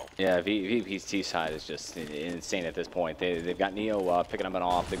virtus.pro. Yeah, VP's T side is just insane at this point. They've got Neo picking up and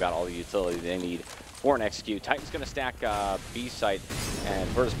off. They've got all the utility they need for an execute. Titan's going to stack B site and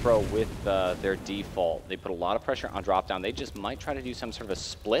virtus.pro with their default. They put a lot of pressure on drop down. They just might try to do some sort of a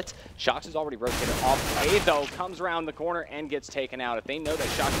split. Shocks is already rotated off A, though, comes around the corner and gets taken out. If they know that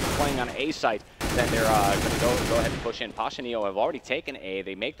Shocks is playing on A site, then they're going to go ahead and push in. Pasha and Neo have already taken A.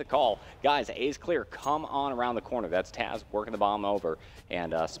 They make the call. Guys, A is clear. Come on around the corner. That's Taz working the bomb over.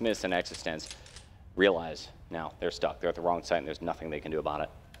 And Smiths and Existence realize now they're stuck. They're at the wrong site, and there's nothing they can do about it.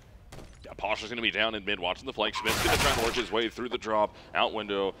 Yeah, Pasha's going to be down in mid, watching the flank. Smith's going to try and work his way through the drop, out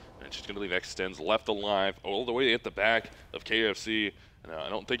window, and it's just going to leave Extends left alive all the way at the back of KFC. And, I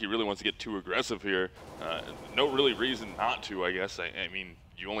don't think he really wants to get too aggressive here. No really reason not to, I guess. I mean,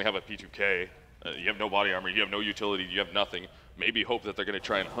 you only have a P2K. You have no body armor. You have no utility. You have nothing. Maybe hope that they're going to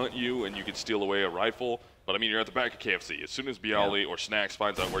try and hunt you and you can steal away a rifle. But I mean, you're at the back of KFC. As soon as Bialy or Snacks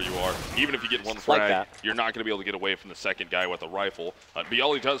finds out where you are, even if you get one frag, you're not going to be able to get away from the second guy with a rifle.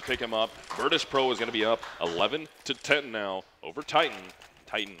 Bialy does pick him up. virtus.pro is going to be up 11-10 now over Titan.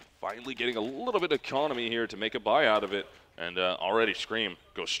 Titan finally getting a little bit of economy here to make a buy out of it. And already Scream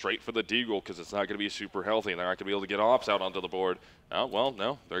goes straight for the deagle because it's not going to be super healthy. And they're not going to be able to get ops out onto the board. Well,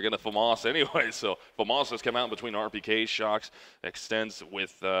 no, they're going to FAMAS anyway. So FAMAS has come out in between RPK, Shocks, Extends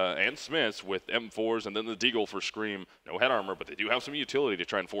with and Smiths with M4s, and then the deagle for Scream. No head armor, but they do have some utility to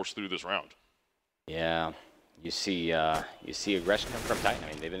try and force through this round. Yeah. You see aggression come from Titan. I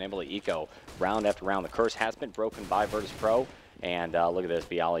mean, they've been able to eco round after round. The curse has been broken by virtus.pro. And look at this,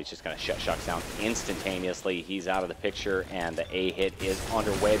 Bialy's just going to shut Shocks down instantaneously. He's out of the picture, and the A hit is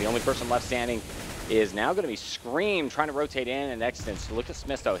underway. The only person left standing is now going to be Scream, trying to rotate in and Extends. Look at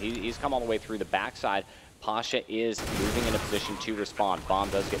Smith, though. He's come all the way through the backside. Pasha is moving into position to respond.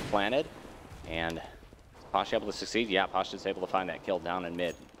 Bomb does get planted, and is Pasha able to succeed? Yeah, Pasha's able to find that kill down in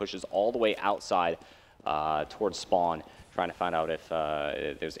mid. Pushes all the way outside towards spawn, trying to find out if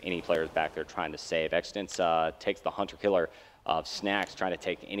there's any players back there trying to save. Extends takes the hunter-killer of Snacks, trying to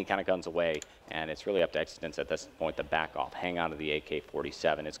take any kind of guns away, and it's really up to Extends at this point to back off, hang on to the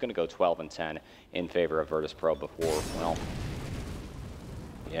AK-47. It's going to go 12-10 in favor of virtus.pro before, well,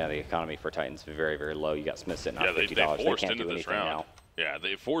 yeah, the economy for Titan's very, very low. You got Smith sitting on $50. They forced into this round. Now. Yeah,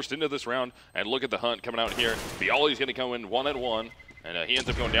 they forced into this round, and look at the hunt coming out here. Bialy's going to go in 1-1. And he ends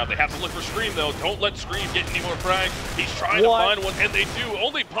up going down. They have to look for Scream, though. Don't let Scream get any more frags. He's trying to find one, and they do.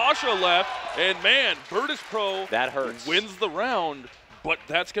 Only Pasha left. And, man, virtus.pro that hurts. Wins the round But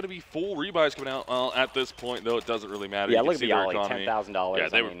that's going to be full rebuys coming out at this point, though it doesn't really matter. Yeah, look at Bialy, $10,000.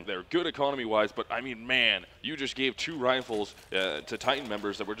 Yeah, they're good economy-wise, but I mean, man, you just gave 2 rifles to Titan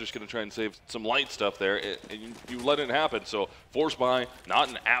members that we're just going to try and save some light stuff there, and you let it happen. So force buy, not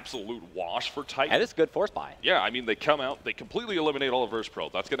an absolute wash for Titan. And it's good force buy. Yeah, I mean, they come out, they completely eliminate all of virtus.pro.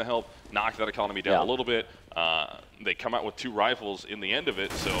 That's going to help knock that economy down a little bit. They come out with 2 rifles in the end of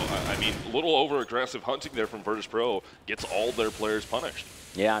it, so I mean, a little over-aggressive hunting there from virtus.pro gets all their players punished.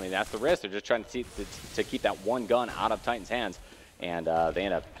 Yeah, I mean, that's the risk. They're just trying to keep that one gun out of Titan's hands, and they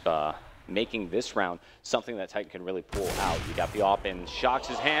end up making this round something that Titan can really pull out. You got the op in Shox'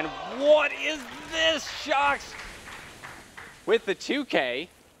 hand. What is this, Shox? With the 2K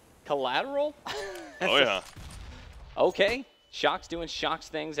collateral? Oh, yeah. Okay, Shox doing Shox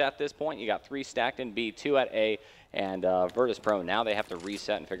things at this point. You got 3 stacked in B, 2 at A, and virtus.pro. Now they have to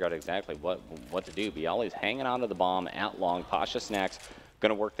reset and figure out exactly what to do. Bialy's hanging onto the bomb at long. Pasha Snacks going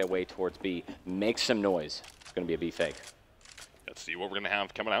to work their way towards B. Make some noise. It's going to be a B fake. Let's see what we're going to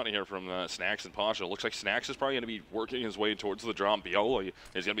have coming out here from Snacks and Pasha. Looks like Snacks is probably going to be working his way towards the drop. Bialy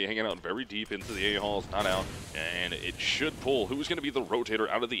is going to be hanging out very deep into the A-halls, not out, and it should pull. Who's going to be the rotator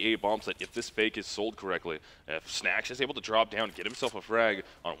out of the A-bomb site if this fake is sold correctly? If Snacks is able to drop down, get himself a frag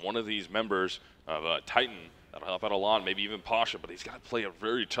on one of these members of Titan, that'll help out a lot, maybe even Pasha, but he's got to play a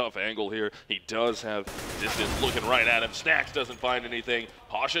very tough angle here. He does have distance looking right at him. Snacks doesn't find anything.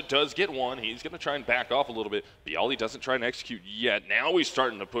 Pasha does get one. He's going to try and back off a little bit. Bialy doesn't try and execute yet. Now he's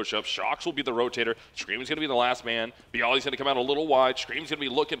starting to push up. Shox will be the rotator. Scream's going to be the last man. Bialy's going to come out a little wide. Scream's going to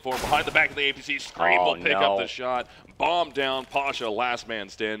be looking for him behind the back of the APC. Scream will pick up the shot. Bomb down. Pasha, last man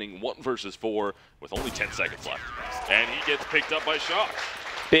standing. 1 versus 4 with only 10 seconds left. And he gets picked up by Shox.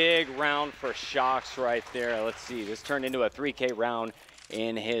 Big round for Shox right there. Let's see, this turned into a 3K round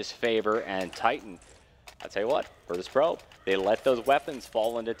in his favor, and Titan, I'll tell you what, virtus.pro, they let those weapons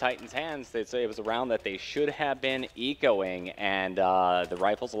fall into Titan's hands. They'd say it was a round that they should have been ecoing, and the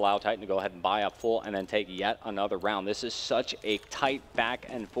rifles allow Titan to go ahead and buy up full and then take yet another round. This is such a tight back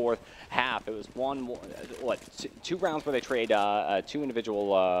and forth half. It was 2 rounds where they trade 2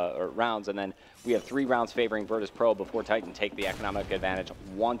 individual rounds, and then we have 3 rounds favoring virtus.pro before Titan take the economic advantage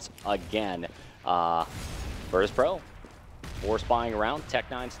once again. virtus.pro, force buying around,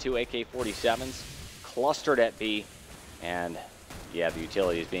 Tech-9's 2 AK-47s, clustered at B, and yeah, the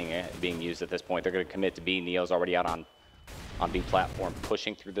utility is being used at this point. They're going to commit to B. Neo's already out on B platform,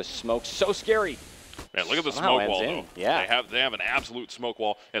 pushing through the smoke. So scary. Man, look at the smoke wall, though. Yeah. They have an absolute smoke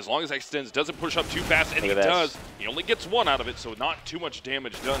wall. As long as Extends doesn't push up too fast, and he does, he only gets 1 out of it, so not too much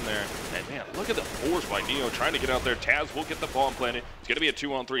damage done there. And man, look at the force by Neo trying to get out there. Taz will get the bomb planted. It's going to be a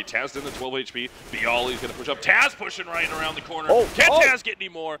 2-on-3. Taz in the 12 HP. Bialy's going to push up. Taz pushing right around the corner. Taz get any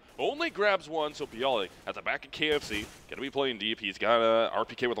more? Only grabs 1, so Bialy at the back of KFC. Going to be playing deep. He's got a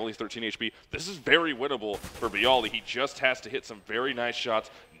RPK with only 13 HP. This is very winnable for Bialy. He just has to hit some very nice shots.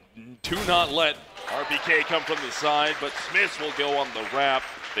 Do not let RPK come from the side, but Smiths will go on the wrap.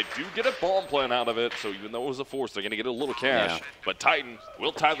 They do get a bomb plan out of it, so even though it was a force, they're going to get a little cash. Yeah. But Titan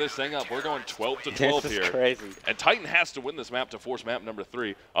will tie this thing up. We're going 12 to 12 this here. Is crazy. And Titan has to win this map to force map number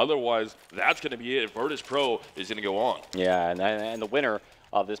 3. Otherwise, that's going to be it. virtus.pro is going to go on. Yeah, and the winner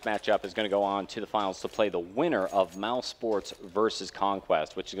of this matchup is going to go on to the finals to play the winner of Mouse Sports versus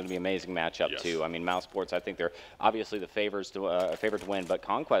Conquest, which is going to be an amazing matchup too. I mean, Mouse Sports, I think they're obviously the favorite to win, but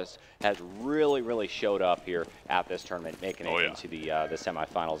Conquest has really showed up here at this tournament, making it into the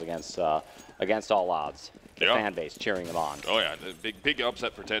semifinals against all odds. The fan base cheering them on. Oh yeah, the big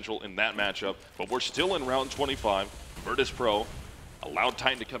upset potential in that matchup. But we're still in round 25. virtus.pro allowed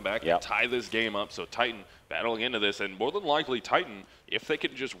Titan to come back and tie this game up. So Titan battling into this, and more than likely Titan, if they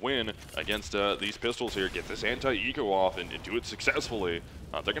can just win against these pistols here, get this anti-eco off and do it successfully,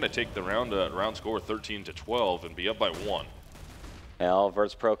 they're going to take the round score 13 to 12 and be up by 1. Well,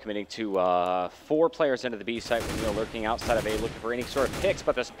 virtus.pro committing to 4 players into the B site with Neil lurking outside of A looking for any sort of picks,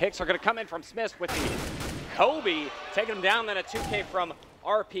 but the picks are going to come in from Smith with the Kobe, taking him down, then a 2K from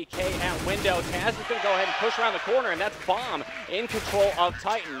RPK at window. Taz is going to go ahead and push around the corner, and that's Bomb in control of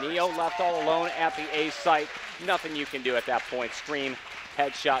Titan. Neo left all alone at the A site. Nothing you can do at that point. Scream,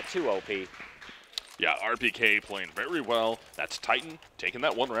 headshot, 2 OP. Yeah, RPK playing very well. That's Titan taking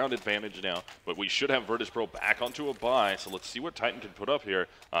that 1-round advantage now. But we should have virtus.pro back onto a bye, so let's see what Titan can put up here.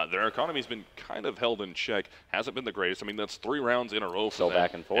 Their economy's been kind of held in check. Hasn't been the greatest. I mean, that's 3 rounds in a row for them.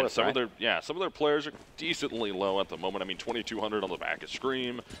 back and forth, and some of their players are decently low at the moment. I mean, 2,200 on the back of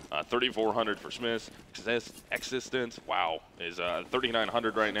Scream, 3,400 for Smith. Existence, wow, is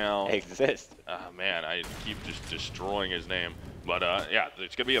 3,900 right now. Exist. Man, I keep just destroying his name. But yeah,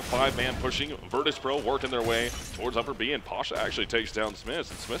 it's going to be a 5-man pushing. Virtus.pro working their way towards upper B, and Pasha actually takes down Smith.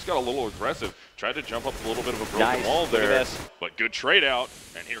 And Smith got a little aggressive, tried to jump up a little bit of a broken wall there, but good trade out,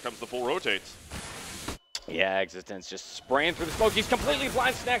 and here comes the full rotates. Yeah, Existence just spraying through the smoke. He's completely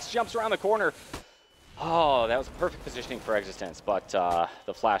blind. Snacks jumps around the corner. Oh, that was perfect positioning for Existence, but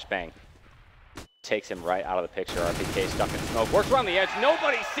the flashbang takes him right out of the picture. RPK stuck in smoke, works around the edge.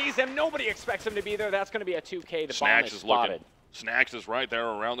 Nobody sees him. Nobody expects him to be there. That's going to be a 2K. The bomb is spotted. Snacks is right there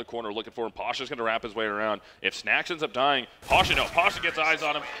around the corner looking for him. Pasha's going to wrap his way around. If Snacks ends up dying, Pasha gets eyes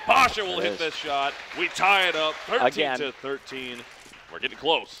on him. Pasha will hit this shot. We tie it up 13-13. We're getting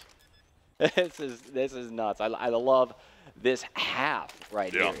close. This is nuts. I love this half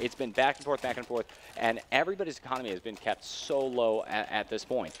right here. It's been back and forth, and everybody's economy has been kept so low at this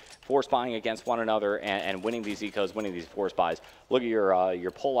point. Force buying against one another and winning these ecos, winning these force buys. Look at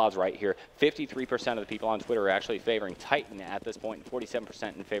your poll odds right here. 53% of the people on Twitter are actually favoring Titan at this point, and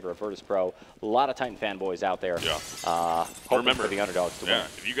 47% in favor of Virtus.pro. A lot of Titan fanboys out there. Remember, for the underdogs to win.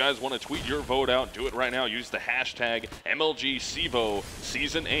 If you guys want to tweet your vote out, do it right now. Use the hashtag MLG CEVO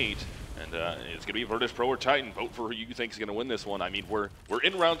Season 8. And it's going to be Virtus.pro or Titan. Vote for who you think is going to win this one. I mean, we're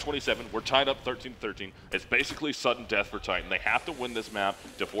in round 27. We're tied up 13-13. It's basically sudden death for Titan. They have to win this map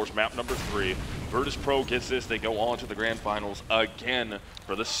to force map number 3. Virtus.pro gets this. They go on to the grand finals again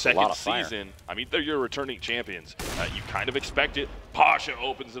for the second season. I mean, they're your returning champions. You kind of expect it. Pasha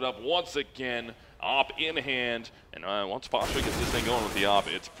opens it up once again. Op in hand, and once Pasha gets this thing going with the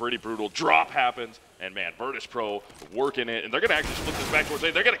op, it's pretty brutal. Drop happens, and man, Virtus.pro working it, and they're going to actually split this back towards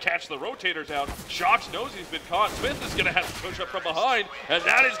A. They're going to catch the rotators out. Shox knows he's been caught. Smith is going to have to push up from behind, and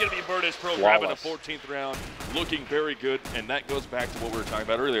that is going to be Virtus.pro grabbing a 14th round, looking very good, and that goes back to what we were talking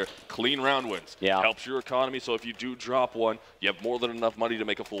about earlier. Clean round wins. Helps your economy, so if you do drop one, you have more than enough money to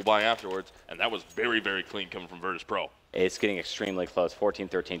make a full buy afterwards, and that was very, very clean coming from Virtus.pro. It's getting extremely close.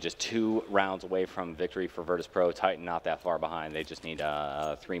 14-13, just 2 rounds away from victory for Virtus.pro. Titan not that far behind. They just need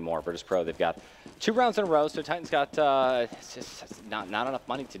 3 more. Virtus.pro, they've got 2 rounds in a row, so Titan's got just not enough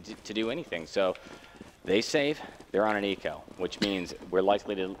money to do anything. So they save, they're on an eco, which means we're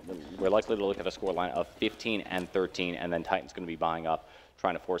likely to look at a score line of 15-13, and then Titan's going to be buying up,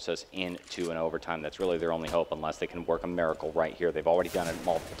 trying to force us into an overtime. That's really their only hope, unless they can work a miracle right here. They've already done it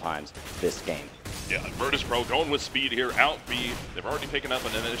multiple times this game. Yeah, Virtus.pro going with speed here, out B. They've already taken up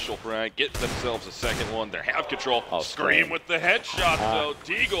an initial frag, get themselves a second one. They have control. Scream with the headshot, though.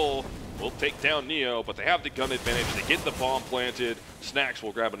 Deagle will take down Neo, but they have the gun advantage. They get the bomb planted. Snacks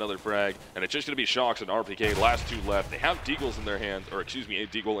will grab another frag, and it's just going to be Shox and RPK, last 2 left. They have Deagles in their hands, or excuse me, a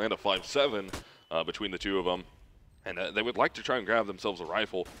Deagle and a 5.7 between the 2 of them. And they would like to try and grab themselves a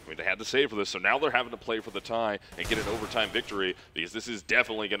rifle. I mean, they had to save for this, so now they're having to play for the tie and get an overtime victory, because this is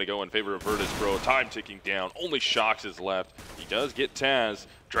definitely going to go in favor of Virtus.pro. Time ticking down. Only Shox is left. He does get Taz.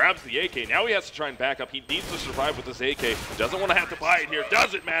 Grabs the AK. Now he has to try and back up. He needs to survive with this AK. Doesn't want to have to buy it here.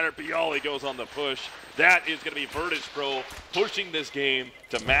 Doesn't matter. Bialy goes on the push. That is going to be Virtus.pro pushing this game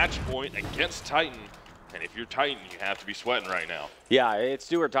to match point against Titan. And if you're Titan, you have to be sweating right now. Yeah, it's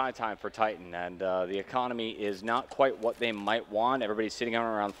do or die time for Titan, and the economy is not quite what they might want. Everybody's sitting on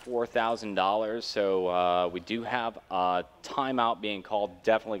around $4,000, so we do have a timeout being called.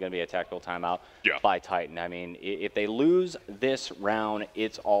 Definitely going to be a tactical timeout by Titan. I mean, if they lose this round,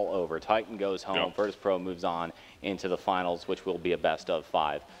 it's all over. Titan goes home. Virtus.pro moves on into the finals, which will be a best of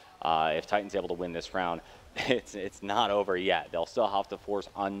 5. If Titan's able to win this round, it's not over yet. They'll still have to force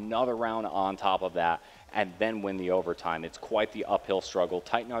another round on top of that and then win the overtime. It's quite the uphill struggle.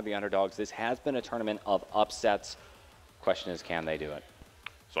 Titan are the underdogs. This has been a tournament of upsets. Question is, can they do it?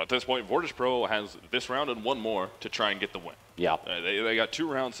 So at this point, Virtus.pro has this round and 1 more to try and get the win. Yeah. They got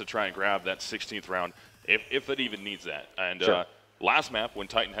 2 rounds to try and grab that 16th round, if it even needs that. And last map, when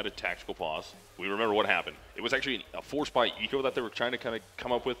Titan had a tactical pause, we remember what happened. It was actually a force buy eco that they were trying to kind of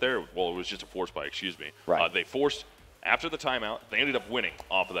come up with there. Well, it was just a force buy, excuse me. Right. They forced, after the timeout, they ended up winning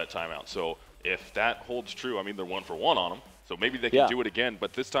off of that timeout. So if that holds true, I mean, they're 1 for 1 on them. So maybe they can do it again.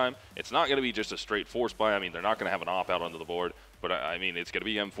 But this time, it's not going to be just a straight force buy. I mean, they're not going to have an op out onto the board. But, I mean, it's going to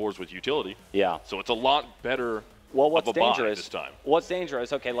be M4s with utility. Yeah. So it's a lot better. Well, what's dangerous this time? What's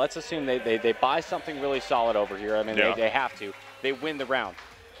dangerous? Okay, let's assume they buy something really solid over here. I mean, they have to. They win the round.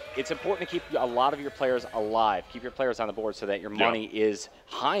 It's important to keep a lot of your players alive. Keep your players on the board so that your money is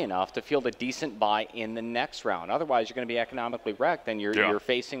high enough to field a decent buy in the next round. Otherwise, you're going to be economically wrecked, and you're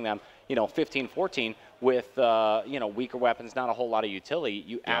facing them, 15-14 with weaker weapons, not a whole lot of utility.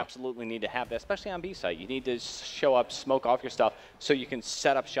 You absolutely need to have that, especially on B site. You need to show up, smoke off your stuff, so you can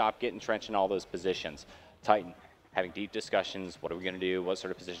set up shop, get entrenched in all those positions. Titan having deep discussions. What are we going to do? What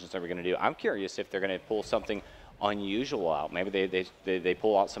sort of positions are we going to do? I'm curious if they're going to pull something unusual out. Maybe they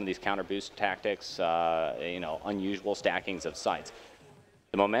pull out some of these counter boost tactics, you know, unusual stackings of sites.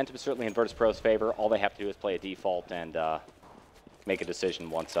 The momentum is certainly in virtus.pro's favor. All they have to do is play a default and make a decision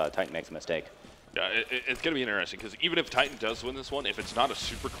once Titan makes a mistake. Yeah, it's going to be interesting because even if Titan does win this one, if it's not a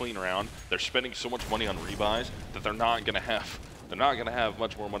super clean round, they're spending so much money on rebuys that they're not going to have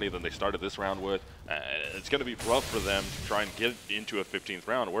much more money than they started this round with. It's going to be rough for them to try and get into a 15th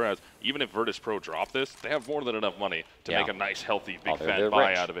round. Whereas even if Virtus.pro drop this, they have more than enough money to make a nice, healthy, big fat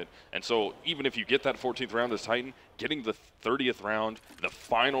buy out of it. And so even if you get that 14th round as Titan, getting the 30th round, the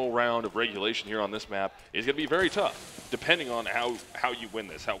final round of regulation here on this map, is going to be very tough, depending on how you win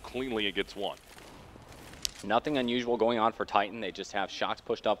this, how cleanly it gets won. Nothing unusual going on for Titan. They just have Shocks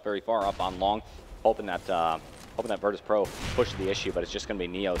pushed up very far up on long, hoping that Virtus.pro pushes the issue, but it's just going to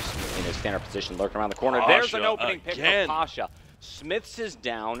be Neos in his standard position lurking around the corner. Pasha There's an opening pick again. for Pasha. Smiths is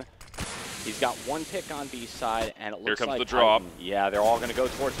down. He's got one pick on B side, and it looks Here comes like the drop. Titan, yeah, they're all going to go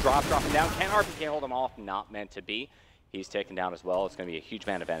towards dropping down. Can RPK hold him off? Not meant to be. He's taken down as well. It's going to be a huge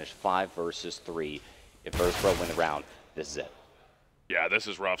man advantage, 5 versus 3. If Virtus.pro win the round, this is it. Yeah, this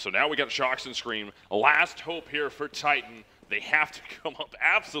is rough. So now we got Shocks and Scream. Last hope here for Titan. They have to come up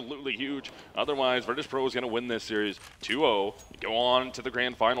absolutely huge. Otherwise, Virtus.pro is going to win this series 2-0. Go on to the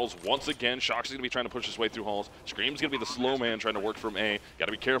grand finals once again. Shocks is going to be trying to push his way through halls. Scream's going to be the slow man trying to work from A. Got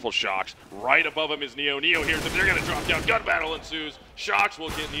to be careful, Shocks. Right above him is Neo. Neo hears him. They're going to drop down. Gun battle ensues. Shocks will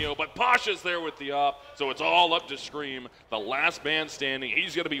get Neo, but Pasha's there with the op. So it's all up to Scream. The last man standing.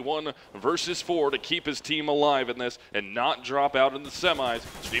 He's going to be 1 versus 4 to keep his team alive in this and not drop out in the semis.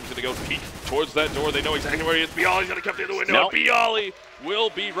 Scream's going to go peek towards that door. They know exactly where he is. Bialy's going to come through the window. Nope. Bialy will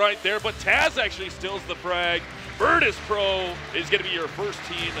be right there, but Taz actually steals the frag. Virtus.pro is going to be your first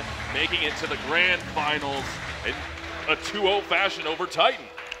team making it to the grand finals in a 2-0 fashion over Titan.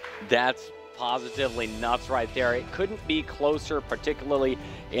 That's positively nuts right there. It couldn't be closer, particularly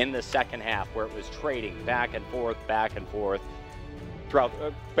in the second half where it was trading back and forth throughout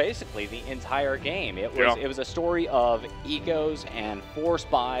basically the entire game. It was a story of egos and force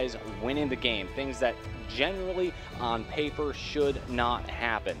buys winning the game, things that generally on paper should not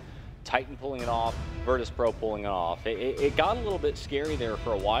happen. Titan pulling it off, Virtus.pro pulling it off. It got a little bit scary there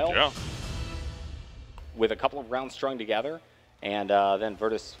for a while. Yeah. With a couple of rounds strung together, and then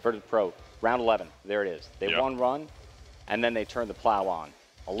Virtus.pro, round 11, there it is. They won run, and then they turned the plow on.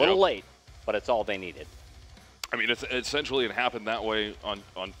 A little late, but it's all they needed. I mean, it's essentially it happened that way on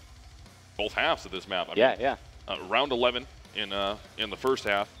both halves of this map. I mean, round 11 in the first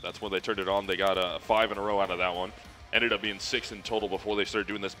half, that's when they turned it on. They got 5 in a row out of that one. Ended up being 6 in total before they started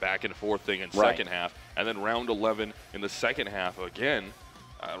doing this back and forth thing in second half. And then round 11 in the second half again,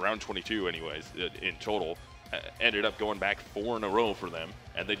 round 22 anyways in total. Ended up going back 4 in a row for them,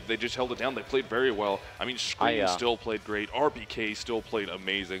 and they just held it down. They played very well. I mean, Scream still played great. RPK still played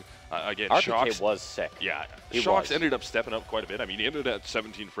amazing. Again, RPK Shocks was sick. Yeah, Shocks ended up stepping up quite a bit. I mean, he ended at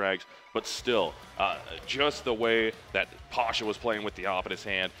 17 frags, but still, just the way that Pasha was playing with the op in his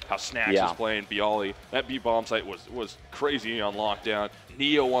hand, how Snacks was playing, Bialy, that B-bomb site was crazy on lockdown.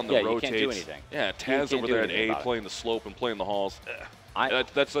 Neo on the rotates. You can't do anything. Yeah, Taz over there at A playing the slope and playing the halls.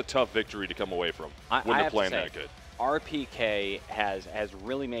 That's a tough victory to come away from when they're playing that good. RPK has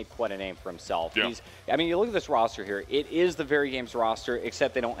really made quite a name for himself. Yeah. I mean, you look at this roster here. It is the Very Games roster,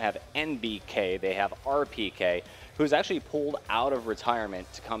 except they don't have NBK. They have RPK, who's actually pulled out of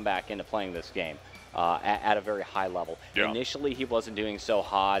retirement to come back into playing this game at a very high level. Yeah. Initially, he wasn't doing so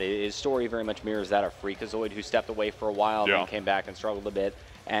hot. His story very much mirrors that of Freakazoid, who stepped away for a while and then came back and struggled a bit.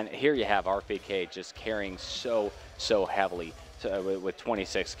 And here you have RPK just carrying so heavily with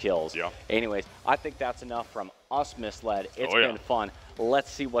 26 kills. Yeah. Anyways, I think that's enough from us, Misled. It's been fun.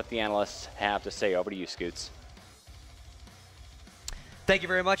 Let's see what the analysts have to say. Over to you, Scoots. Thank you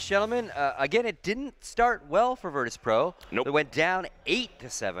very much, gentlemen. Again, it didn't start well for Virtus.pro. Nope. They went down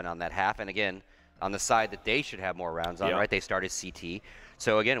 8-7 on that half, and again, on the side that they should have more rounds on, right? They started CT.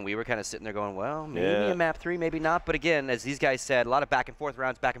 So again, we were kind of sitting there going, well, maybe a map 3, maybe not. But again, as these guys said, a lot of back and forth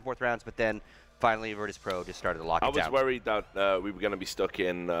rounds, but then finally Virtus.pro just started to lock it down. I was worried that we were going to be stuck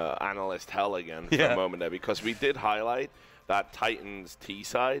in analyst hell again for a moment there, because we did highlight that Titan's T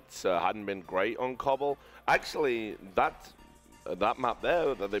sides hadn't been great on Cobble. Actually, that that map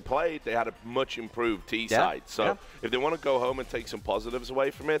there that they played, they had a much improved T side. So if they want to go home and take some positives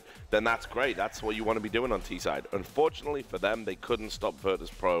away from it, then that's great. That's what you want to be doing on T side. Unfortunately for them, they couldn't stop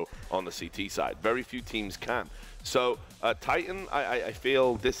Virtus.pro on the CT side. Very few teams can. So Titan, I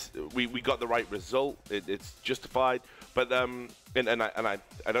feel this we got the right result. It's justified. But I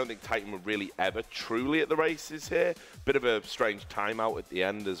don't think Titan were really ever truly at the races here. Bit of a strange timeout at the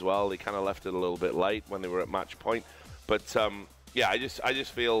end as well. They kind of left it a little bit late when they were at match point. But yeah, I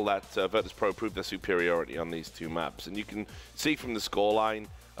just feel that Virtus.pro proved their superiority on these two maps, and you can see from the scoreline,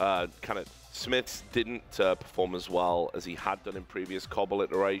 kind of Smiths didn't perform as well as he had done in previous Cobble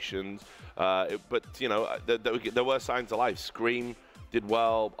iterations. But you know, there were signs of life. Scream did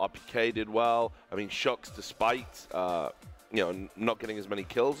well, RPK did well. I mean, Shux, despite you know, not getting as many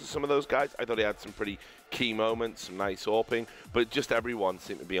kills as some of those guys, I thought he had some pretty key moments, some nice AWPing, but just everyone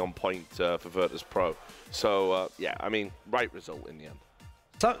seemed to be on point for Virtus.pro. So yeah, I mean, right result in the end.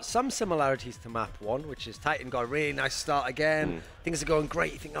 So, some similarities to map 1, which is Titan got a really nice start again. Things are going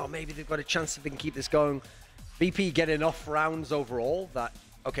great. You think, oh, maybe they've got a chance if they can keep this going. VP get enough rounds overall that,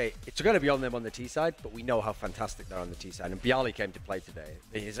 okay, it's going to be on them on the T side, but we know how fantastic they're on the T side. And Bialy came to play today.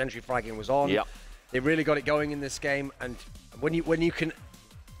 His entry fragging was on. Yep. They really got it going in this game. And when you can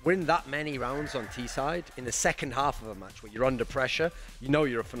win that many rounds on T side in the second half of a match where you're under pressure, you know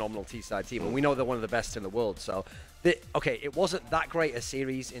you're a phenomenal T side team. And we know they're one of the best in the world. So, okay, it wasn't that great a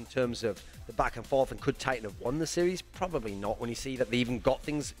series in terms of the back and forth. And could Titan have won the series? Probably not. When you see that they even got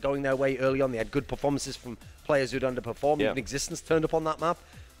things going their way early on, they had good performances from players who'd underperformed. Even Existence turned up on that map.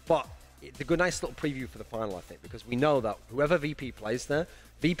 But it's a good, nice little preview for the final, I think, because we know that whoever VP plays there,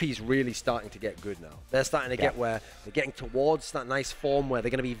 VP's really starting to get good now. They're starting to get where they're getting towards that nice form where they're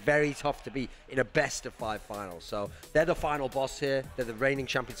going to be very tough to beat in a best-of-5 final. So they're the final boss here. They're the reigning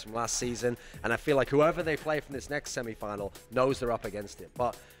champions from last season, and I feel like whoever they play from this next semi-final knows they're up against it.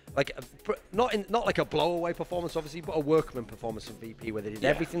 But like not like a blow-away performance, obviously, but a workman performance from VP where they did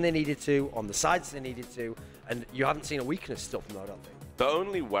everything they needed to on the sides they needed to, and you haven't seen a weakness still from that, I don't think. The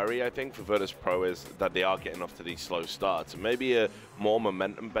only worry, I think, for Virtus.pro is that they are getting off to these slow starts. And maybe a more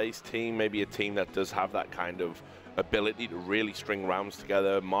momentum-based team, maybe a team that does have that kind of ability to really string rounds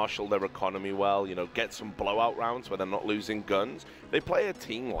together, marshal their economy well, you know, get some blowout rounds where they're not losing guns. They play a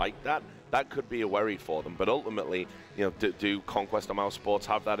team like that, that could be a worry for them. But ultimately, you know, do Conquest or Mouse Sports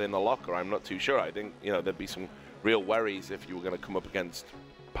have that in the locker? I'm not too sure. I think, you know, there'd be some real worries if you were going to come up against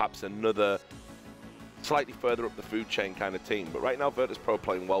perhaps another slightly further up the food chain kind of team. But right now, Virtus.pro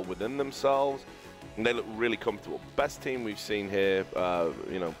playing well within themselves, and they look really comfortable. Best team we've seen here,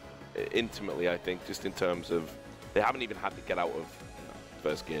 you know, intimately, I think, just in terms of they haven't even had to get out of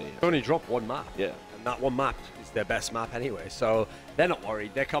first gear yet. They only dropped one map. Yeah. And that one map is their best map anyway, so they're not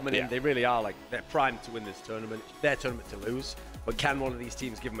worried. They're coming in. They really are, like, they're primed to win this tournament. It's their tournament to lose. But can one of these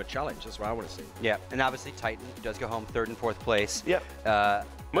teams give them a challenge? That's what I want to see. Yeah, and obviously Titan does go home 3rd and 4th place. Yep.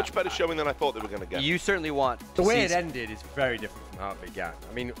 Much better showing than I thought they were going to get. You certainly want the way it ended is very different from how it began.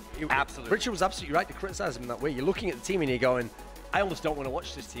 I mean, absolutely. Richard was absolutely right to criticize him in that way. You're looking at the team and you're going, I almost don't want to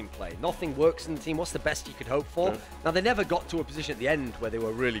watch this team play. Nothing works in the team. What's the best you could hope for? Now, they never got to a position at the end where they were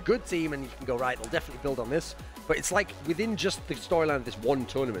a really good team and you can go, right, they'll definitely build on this. But it's like within just the storyline of this one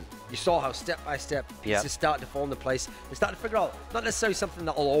tournament, you saw how step by step pieces start to fall into place. They start to figure out not necessarily something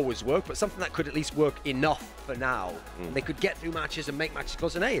that will always work, but something that could at least work enough for now. And they could get through matches and make matches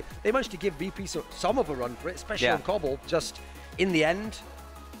close. And hey, they managed to give VP some of a run for it, especially on Cobble. Just in the end,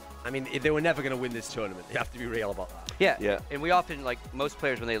 I mean, they were never going to win this tournament. You have to be real about that. Yeah. And we often, like, most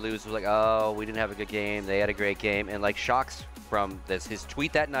players when they lose, were like, oh, we didn't have a good game. They had a great game. And, like, Shocks from his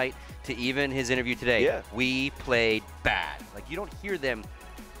tweet that night to even his interview today, we played bad. Like, you don't hear them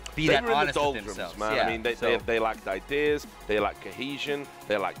be that honest with themselves. Man. I mean, they lacked ideas, they lacked cohesion,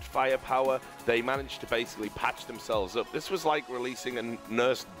 they lacked firepower. They managed to basically patch themselves up. This was like releasing a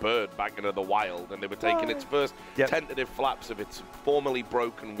nursed bird back into the wild, and they were taking its first tentative flaps of its formerly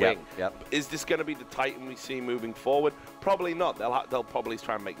broken wing. Is this going to be the Titan we see moving forward? Probably not. They'll probably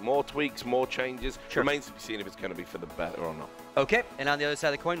try and make more tweaks, more changes. Remains to be seen if it's going to be for the better or not. Okay, and on the other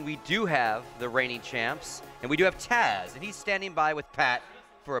side of the coin, we do have the reigning champs, and we do have Taz, and he's standing by with Pat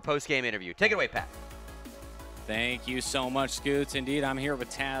for a post-game interview. Take it away, Pat. Thank you so much, Scoots. Indeed, I'm here with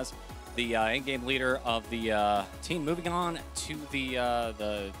Taz, the in-game leader of the team. Moving on to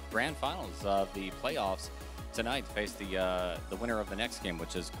the grand finals of the playoffs tonight to face the winner of the next game,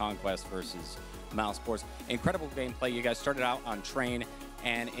 which is Conquest versus Mouse Sports. Incredible gameplay. You guys started out on Train,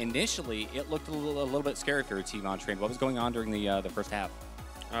 and initially it looked a little bit scary for your team on Train. What was going on during the first half?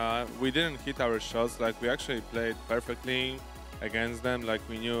 We didn't hit our shots. Like, we actually played perfectly. against them. Like,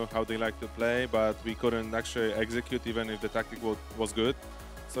 we knew how they like to play, but we couldn't actually execute even if the tactic was good.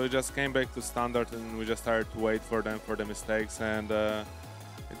 So we just came back to standard and we just started to wait for them for the mistakes, and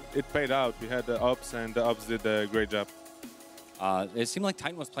it paid out. We had the ups, and the ups did a great job. It seemed like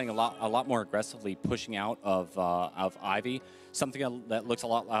Titan was playing a lot more aggressively, pushing out of Ivy. Something that looks a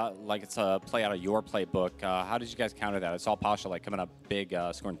lot like it's a play out of your playbook. How did you guys counter that? I saw Pasha like coming up big,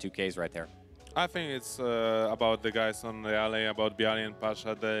 scoring 2 Ks right there. I think it's about the guys on the alley, about Bialy and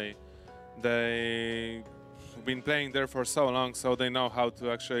Pasha. They've been playing there for so long, so they know how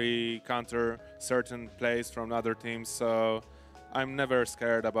to actually counter certain plays from other teams. So I'm never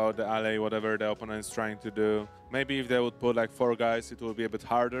scared about the alley, whatever the opponent is trying to do. Maybe if they would put like 4 guys, it will be a bit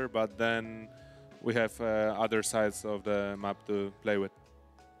harder, but then we have other sides of the map to play with.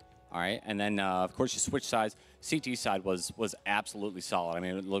 All right, and then of course you switch sides. CT side was absolutely solid. I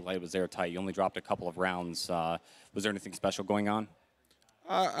mean, it looked like it was airtight. You only dropped a couple of rounds. Was there anything special going on?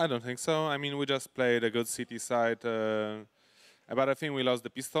 I don't think so. I mean, we just played a good CT side, but I think we lost the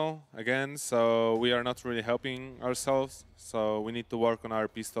pistol again, so we are not really helping ourselves. So we need to work on our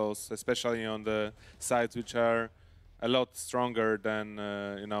pistols, especially on the sides which are a lot stronger than,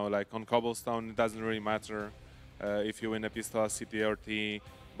 you know, like on cobblestone. It doesn't really matter if you win a pistol as CT or T,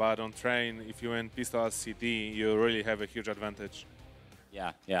 but on train, if you win pistol as CT, you really have a huge advantage.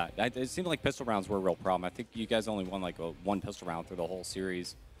 Yeah, yeah. It seemed like pistol rounds were a real problem. I think you guys only won like one pistol round through the whole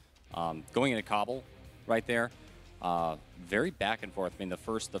series. Going into Cobble right there, very back and forth. I mean, the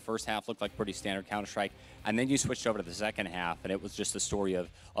first half looked like pretty standard Counter-Strike, and then you switched over to the second half, and it was just a story of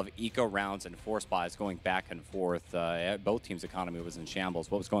eco rounds and force buys going back and forth. Both teams' economy was in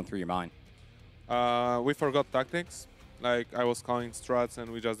shambles. What was going through your mind? We forgot tactics. Like, I was calling strats,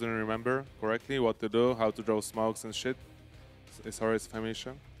 and we just didn't remember correctly what to do, how to draw smokes and shit. Sorry, it's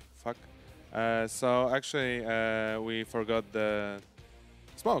Famisha. Fuck. So actually, we forgot the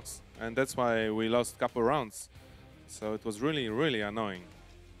smokes, and that's why we lost a couple rounds. So it was really, really annoying.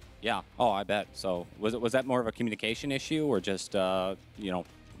 Yeah. Oh, I bet. So was that more of a communication issue, or just you know,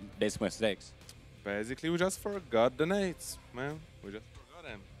 basic mistakes? Basically, we just forgot the nades, man. We just forgot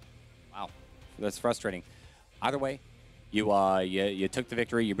them. Wow, that's frustrating. Either way, you took the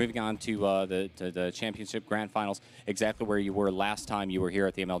victory. You're moving on to the championship grand finals, exactly where you were last time you were here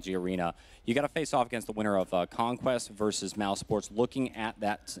at the MLG Arena. You got to face off against the winner of Conquest versus Mouse Sports. Looking at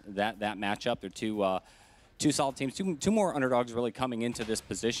that matchup, they're two solid teams, two more underdogs really coming into this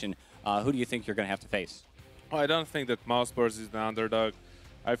position. Who do you think you're going to have to face? Well, I don't think that Mouse Sports is the underdog.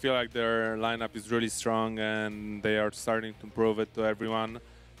 I feel like their lineup is really strong, and they are starting to prove it to everyone.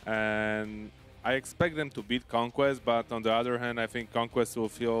 And I expect them to beat Conquest, but on the other hand, I think Conquest will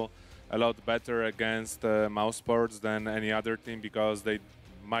feel a lot better against Mouse Sports than any other team, because they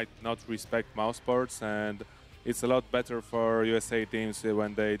might not respect Mouse Sports, and it's a lot better for USA teams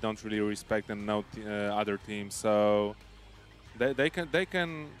when they don't really respect and know other teams. So they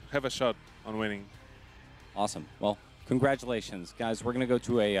can have a shot on winning. Awesome. Well, congratulations, guys. We're going to go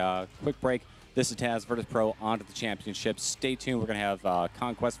to a quick break. This is Taz, virtus.pro, on to the championship. Stay tuned. We're going to have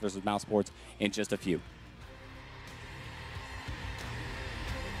Conquest versus Mouse Sports in just a few.